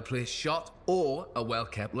want a well-placed shot or a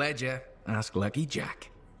well-kept ledger? Ask Lucky Jack.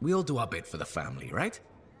 We all do our bit for the family, right?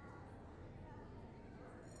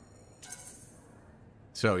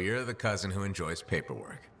 So you're the cousin who enjoys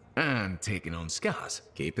paperwork. And taking on scars.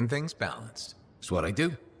 Keeping things balanced. It's what I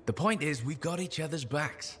do. The point is, we've got each other's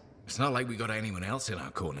backs. It's not like we got anyone else in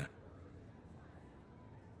our corner.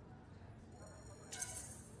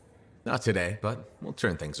 Not today, but we'll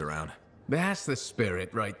turn things around. That's the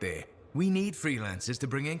spirit right there. We need freelancers to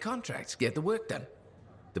bring in contracts, get the work done.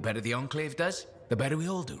 The better the Enclave does, the better we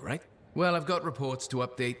all do, right? Well, I've got reports to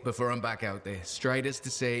update before I'm back out there. Striders to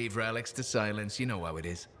save, relics to silence, you know how it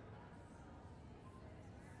is.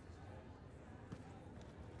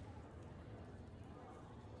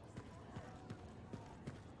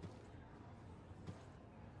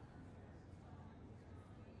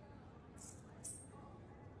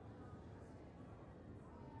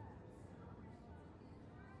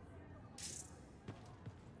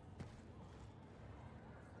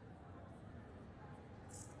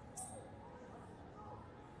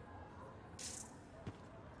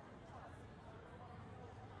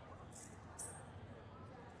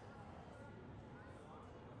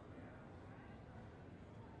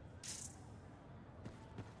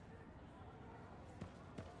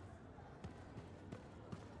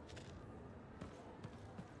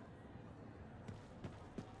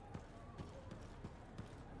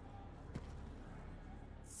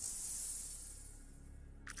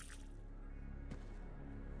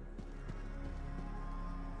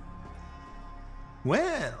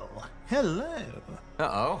 Well, hello.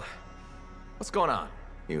 Uh-oh. What's going on?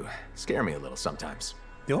 You scare me a little sometimes.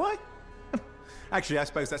 Do I? Actually, I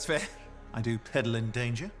suppose that's fair. I do peddle in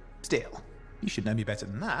danger. Still, you should know me better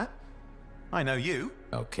than that. I know you.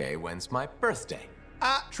 Okay, when's my birthday?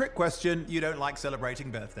 Ah, trick question. You don't like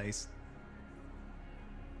celebrating birthdays.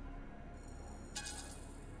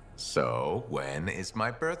 So, when is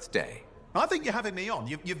my birthday? I think you're having me on.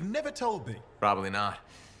 You've never told me. Probably not.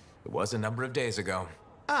 It was a number of days ago.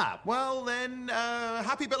 Ah, well then,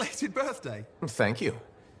 happy belated birthday. Thank you.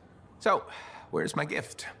 So, where's my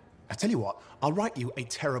gift? I tell you what, I'll write you a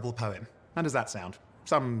terrible poem. How does that sound?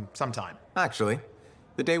 Sometime. Actually,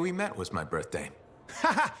 the day we met was my birthday.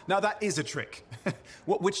 Haha, now that is a trick.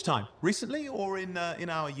 Which time? Recently or in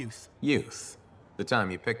our youth? Youth. The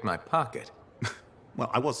time you picked my pocket.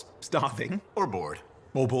 Well, I was starving. Or bored.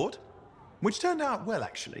 Or bored. Which turned out well,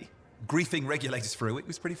 actually. Griefing regulators for a week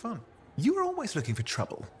was pretty fun. You were always looking for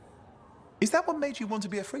trouble. Is that what made you want to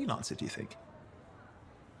be a freelancer, do you think?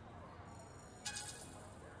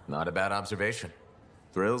 Not a bad observation.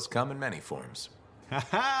 Thrills come in many forms.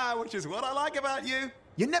 Haha, which is what I like about you.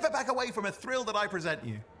 You never back away from a thrill that I present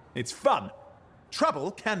you. It's fun. Trouble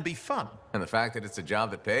can be fun. And the fact that it's a job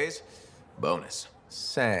that pays? Bonus.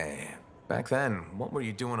 Say, back then, what were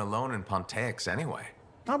you doing alone in Pontaix anyway?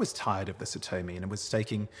 I was tired of the Satomi and was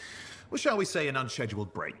taking, well, shall we say, an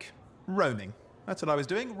unscheduled break. Roaming. That's what I was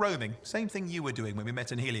doing, roaming. Same thing you were doing when we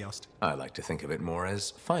met in Heliost. I like to think of it more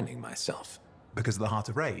as finding myself. Because of the Heart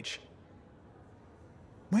of Rage.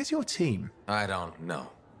 Where's your team? I don't know.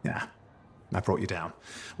 Yeah, I brought you down.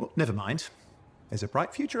 Well, never mind. There's a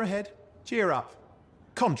bright future ahead. Cheer up.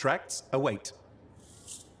 Contracts await.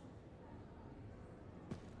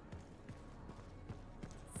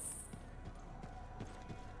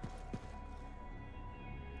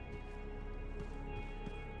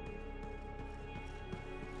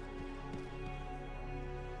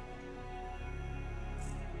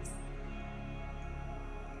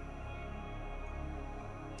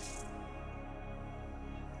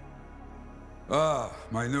 Ah,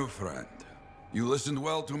 my new friend. You listened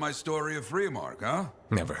well to my story of Freemark, huh?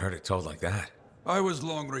 Never heard it told like that. I was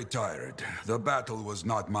long retired. The battle was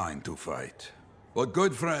not mine to fight. But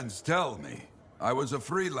good friends tell me. I was a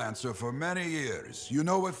freelancer for many years. You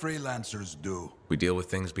know what freelancers do? We deal with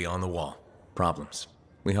things beyond the wall. Problems.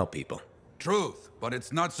 We help people. Truth, but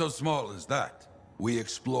it's not so small as that. We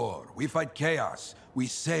explore, we fight chaos, we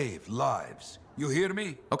save lives. You hear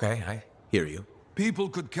me? Okay, I hear you. People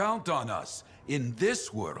could count on us. In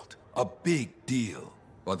this world, a big deal.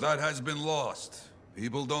 But that has been lost.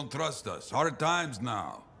 People don't trust us. Hard times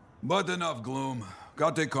now. But enough gloom.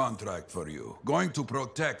 Got a contract for you. Going to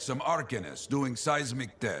protect some Arcanists doing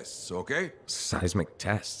seismic tests, okay? Seismic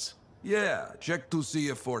tests? Yeah, check to see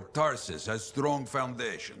if Fort Tarsis has strong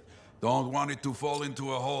foundation. Don't want it to fall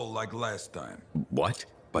into a hole like last time. What?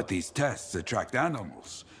 But these tests attract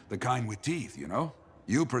animals. The kind with teeth, you know?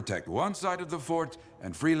 You protect one side of the fort,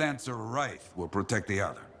 and Freelancer Wraith will protect the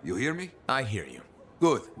other. You hear me? I hear you.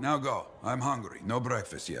 Good. Now go. I'm hungry. No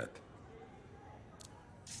breakfast yet.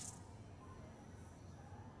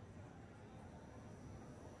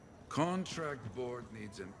 Contract board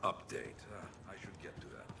needs an update. I should get to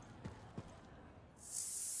that.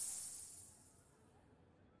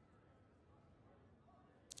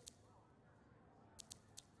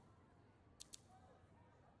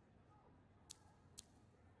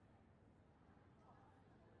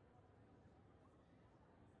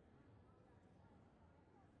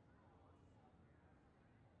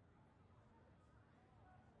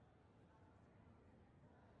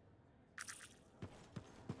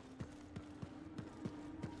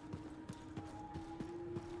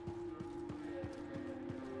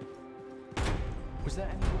 Was there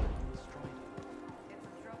any word on the stride? Get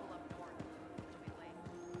some trouble up north. It'll be late.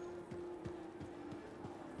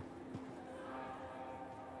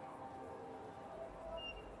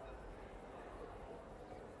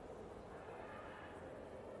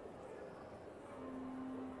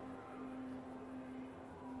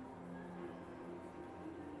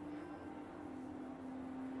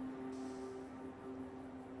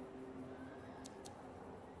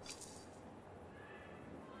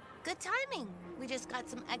 Good timing. We just got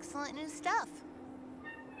some excellent new stuff.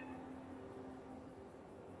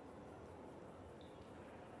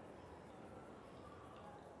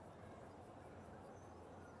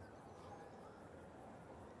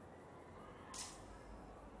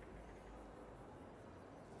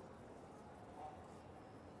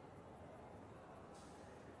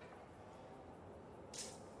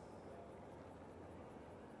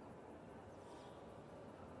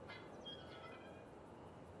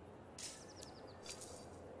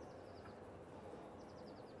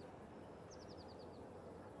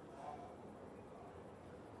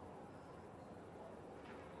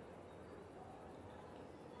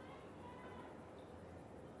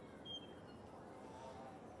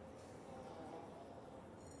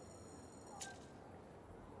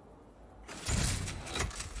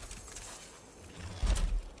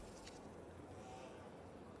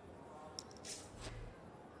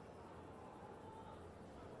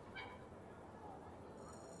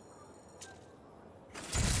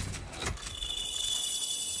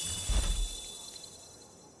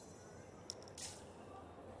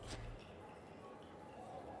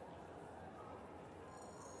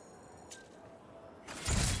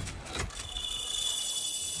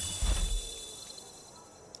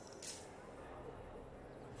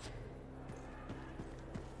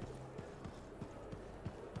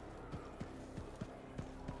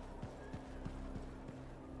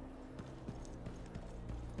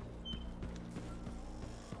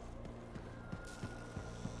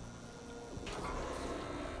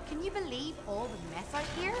 Can you believe all the mess out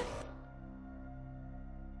here?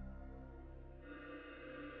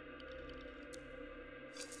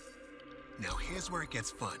 Now here's where it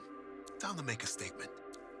gets fun. Time to make a statement.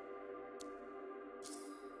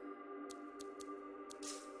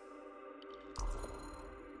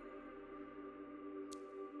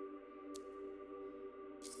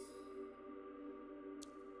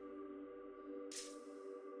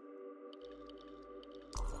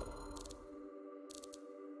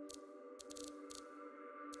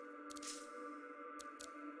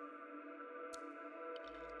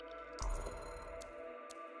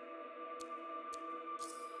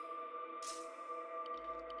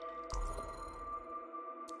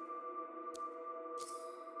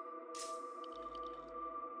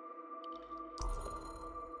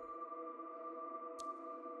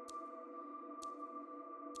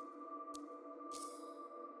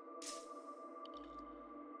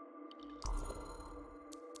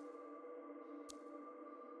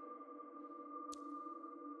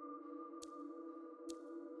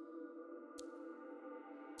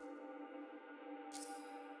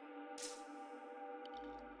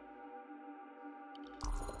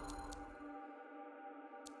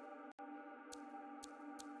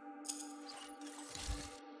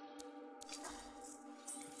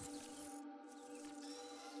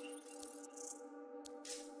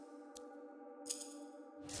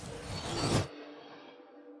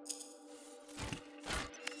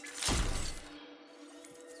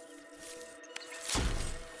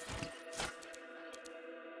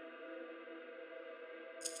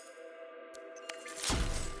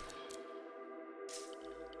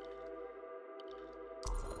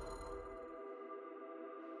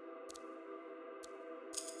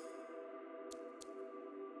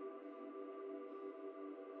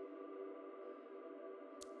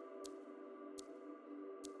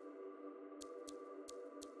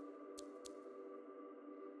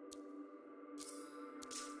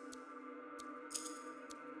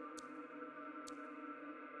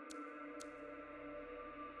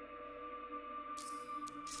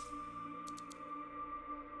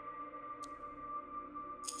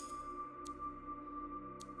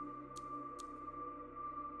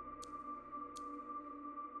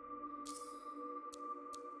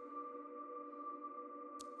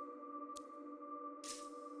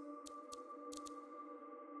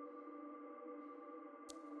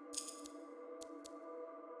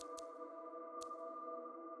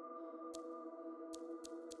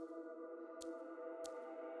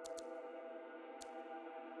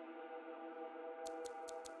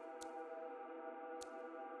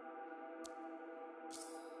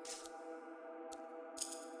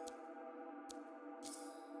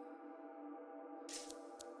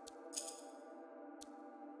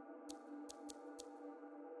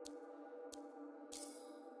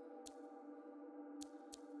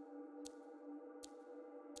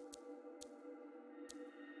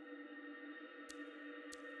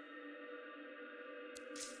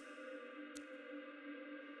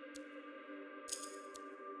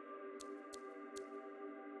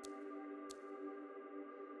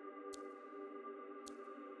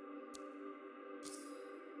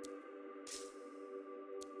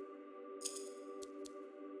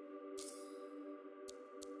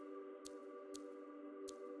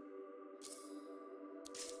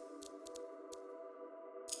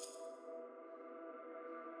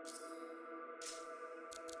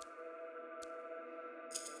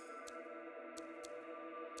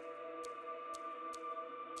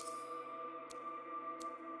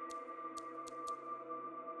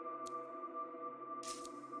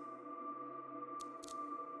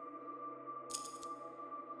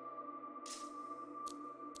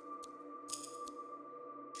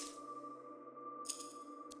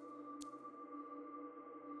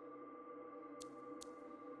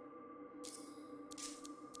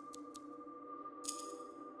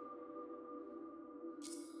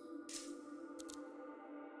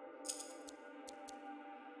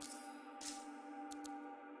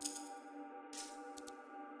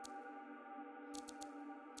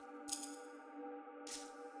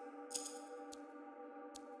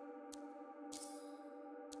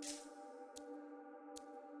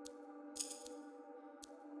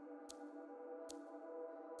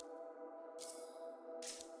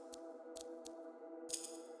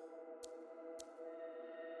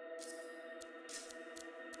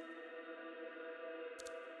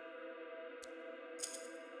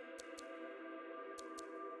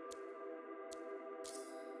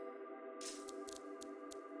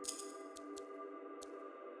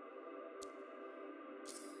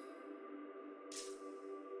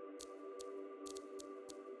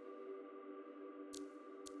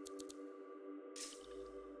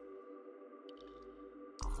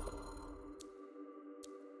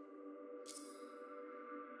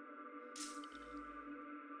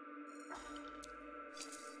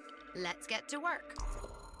 let's get to work.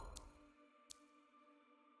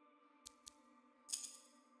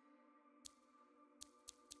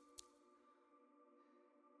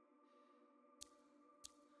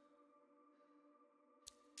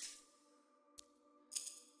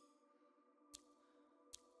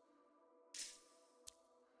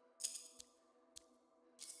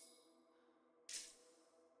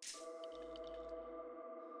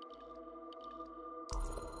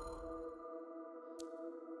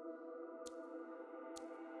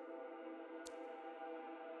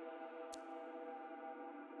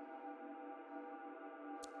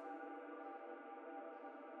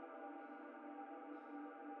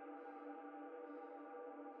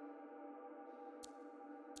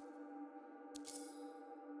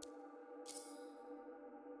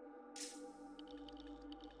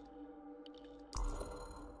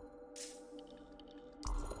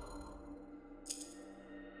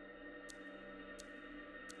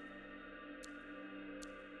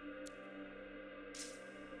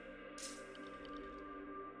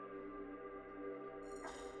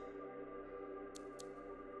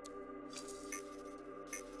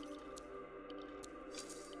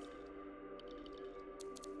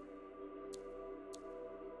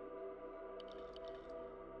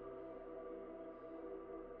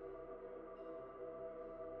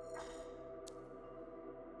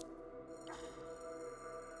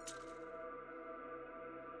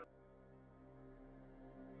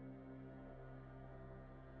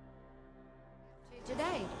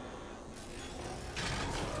 Today.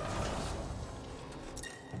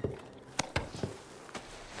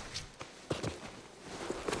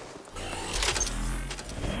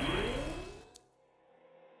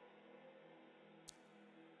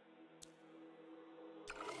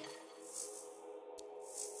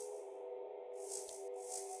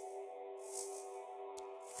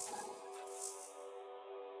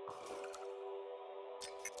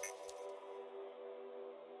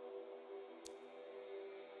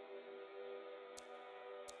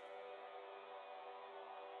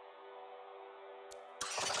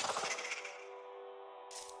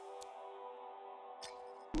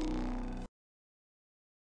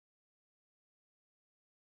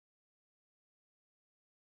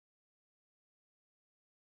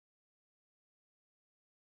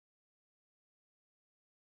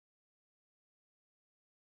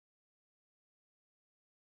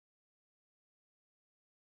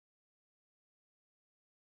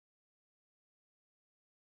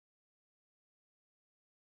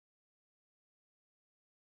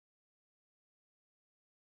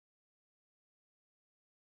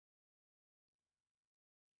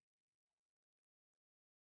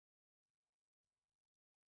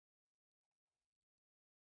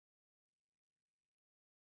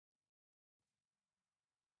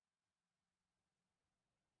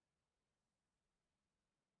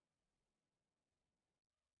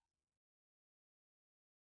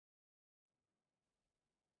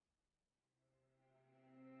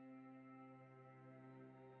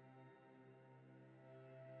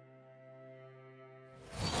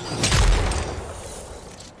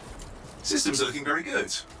 Systems are looking very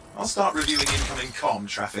good. I'll start reviewing incoming comm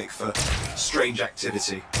traffic for strange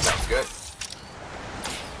activity. Sounds good.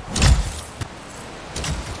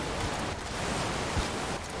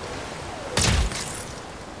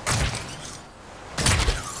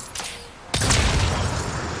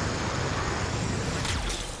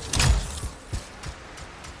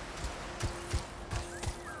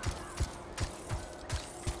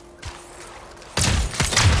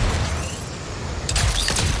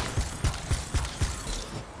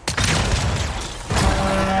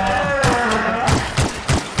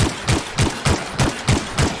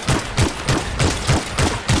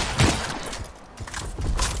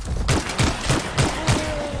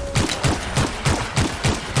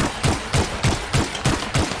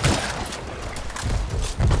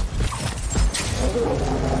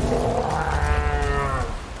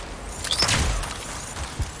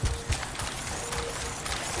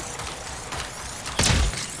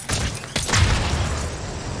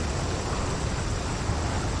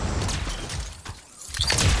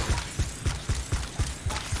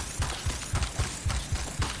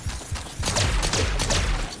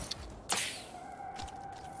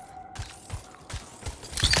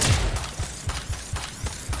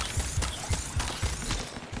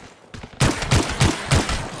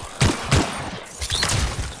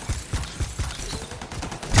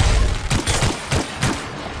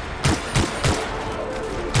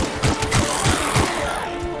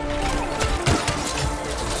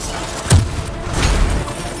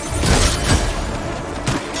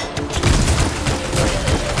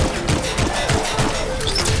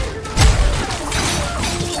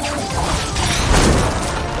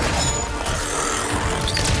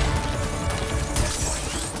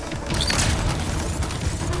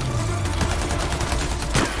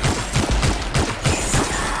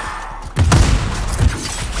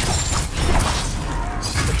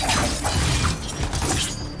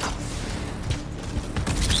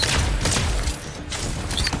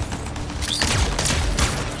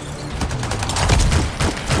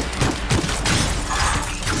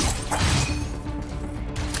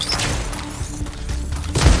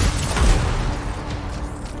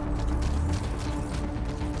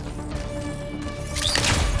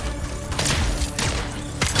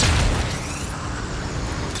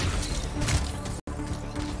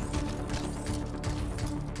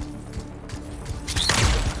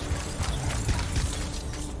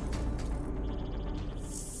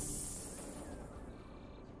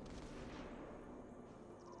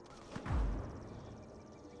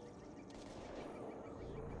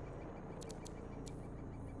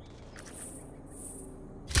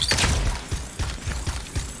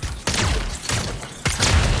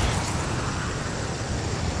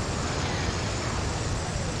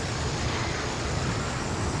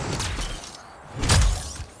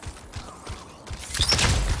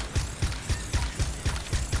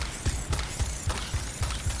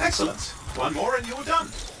 Excellent. One more and you're done.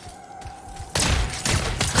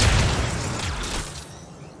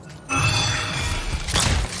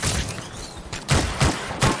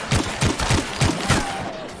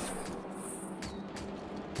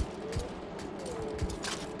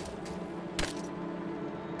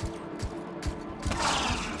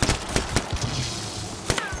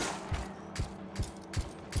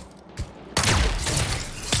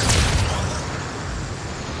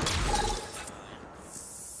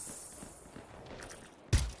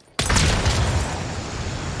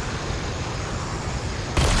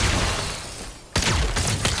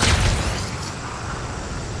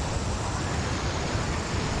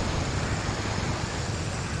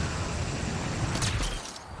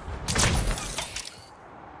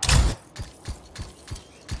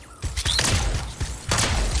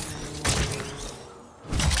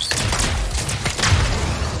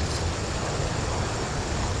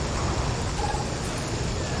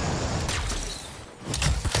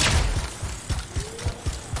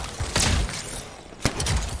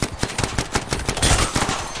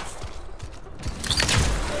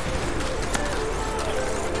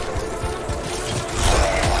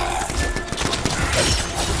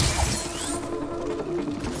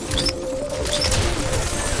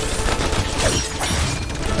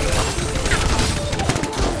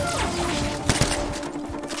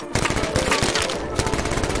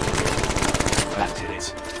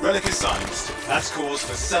 Relic is silenced. That's cause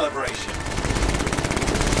for celebration.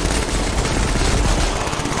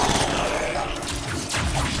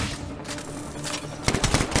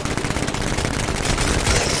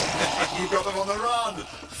 You got them on the run!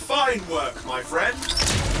 Fine work, my friend!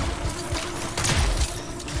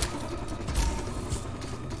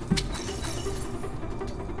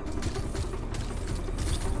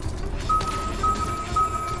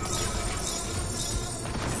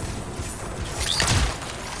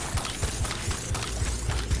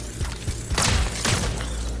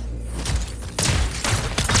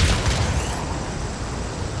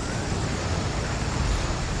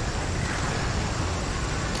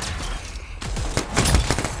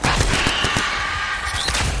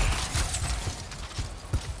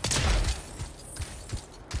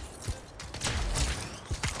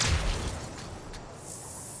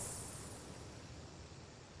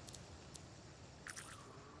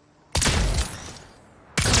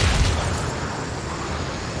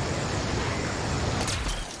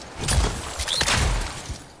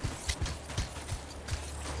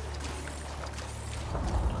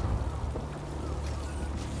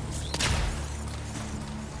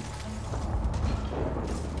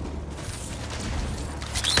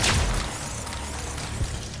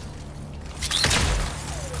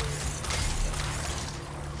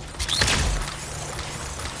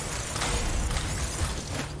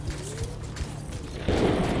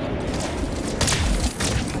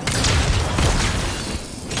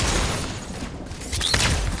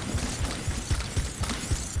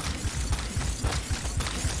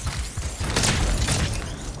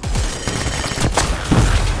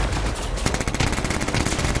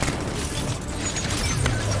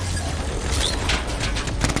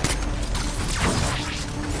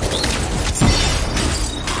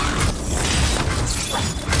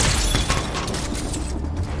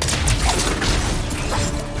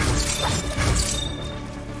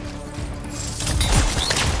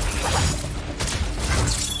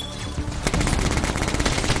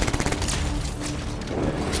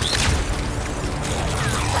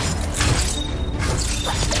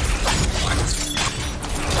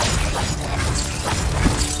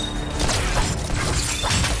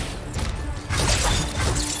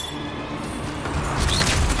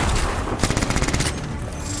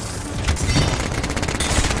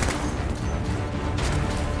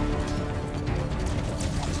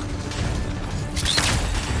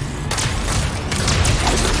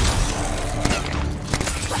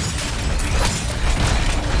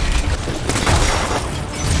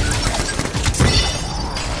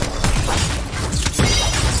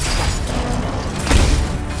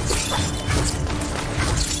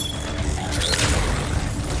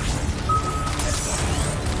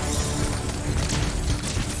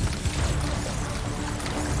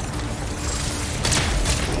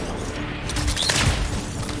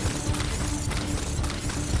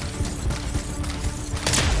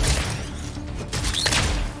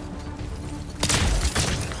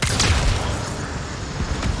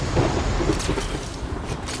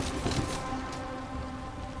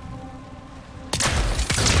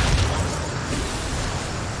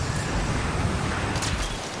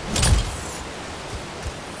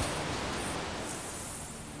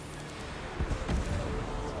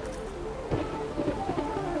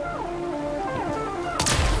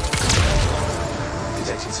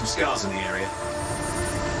 scars in the area.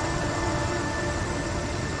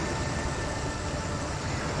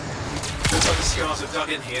 Looks like the scars are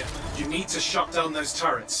dug in here. You need to shut down those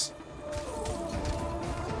turrets.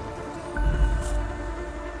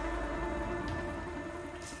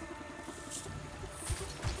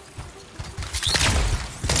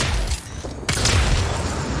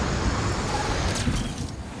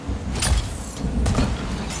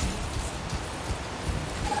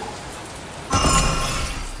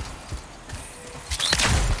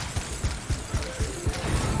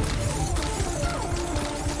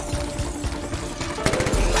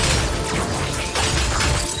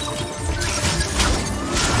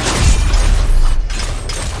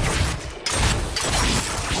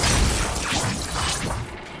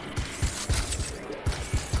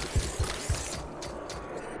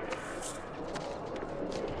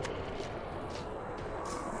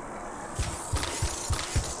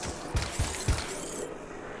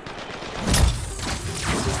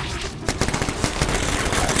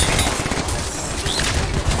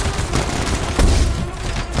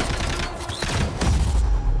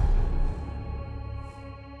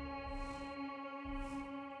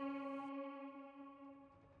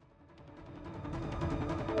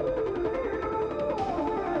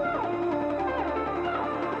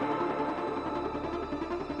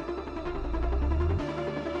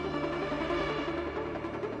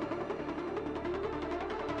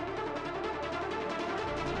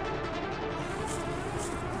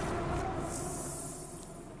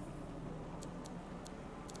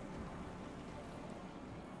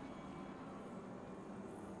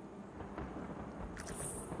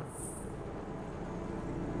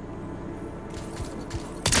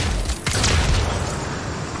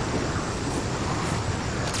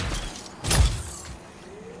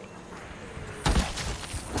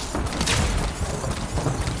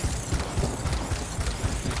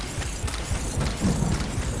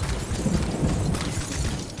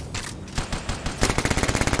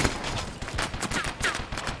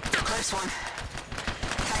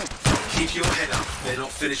 Keep your head up. They're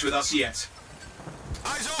not finished with us yet.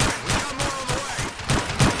 Eyes open! We got more on the way!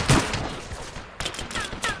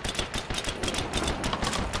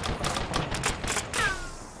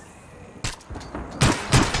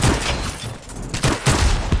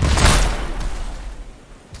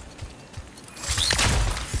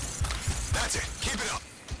 That's it. Keep it up.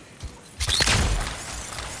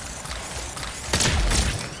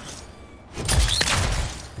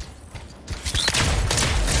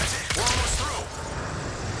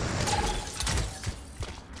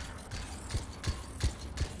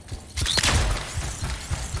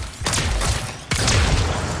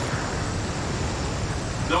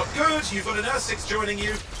 Not good. You've got an R6 joining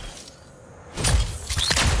you.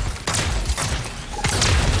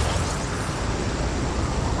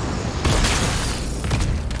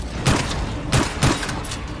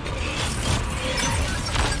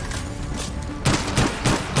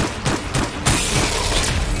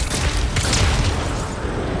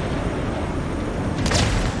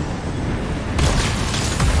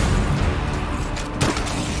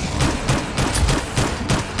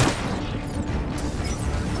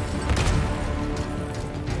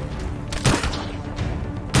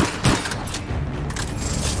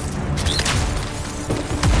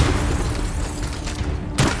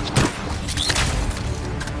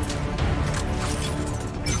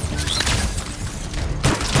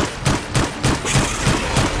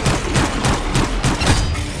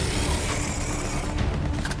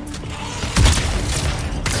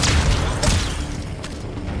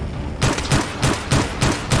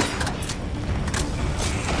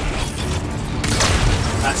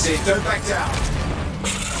 That's it. Don't back down.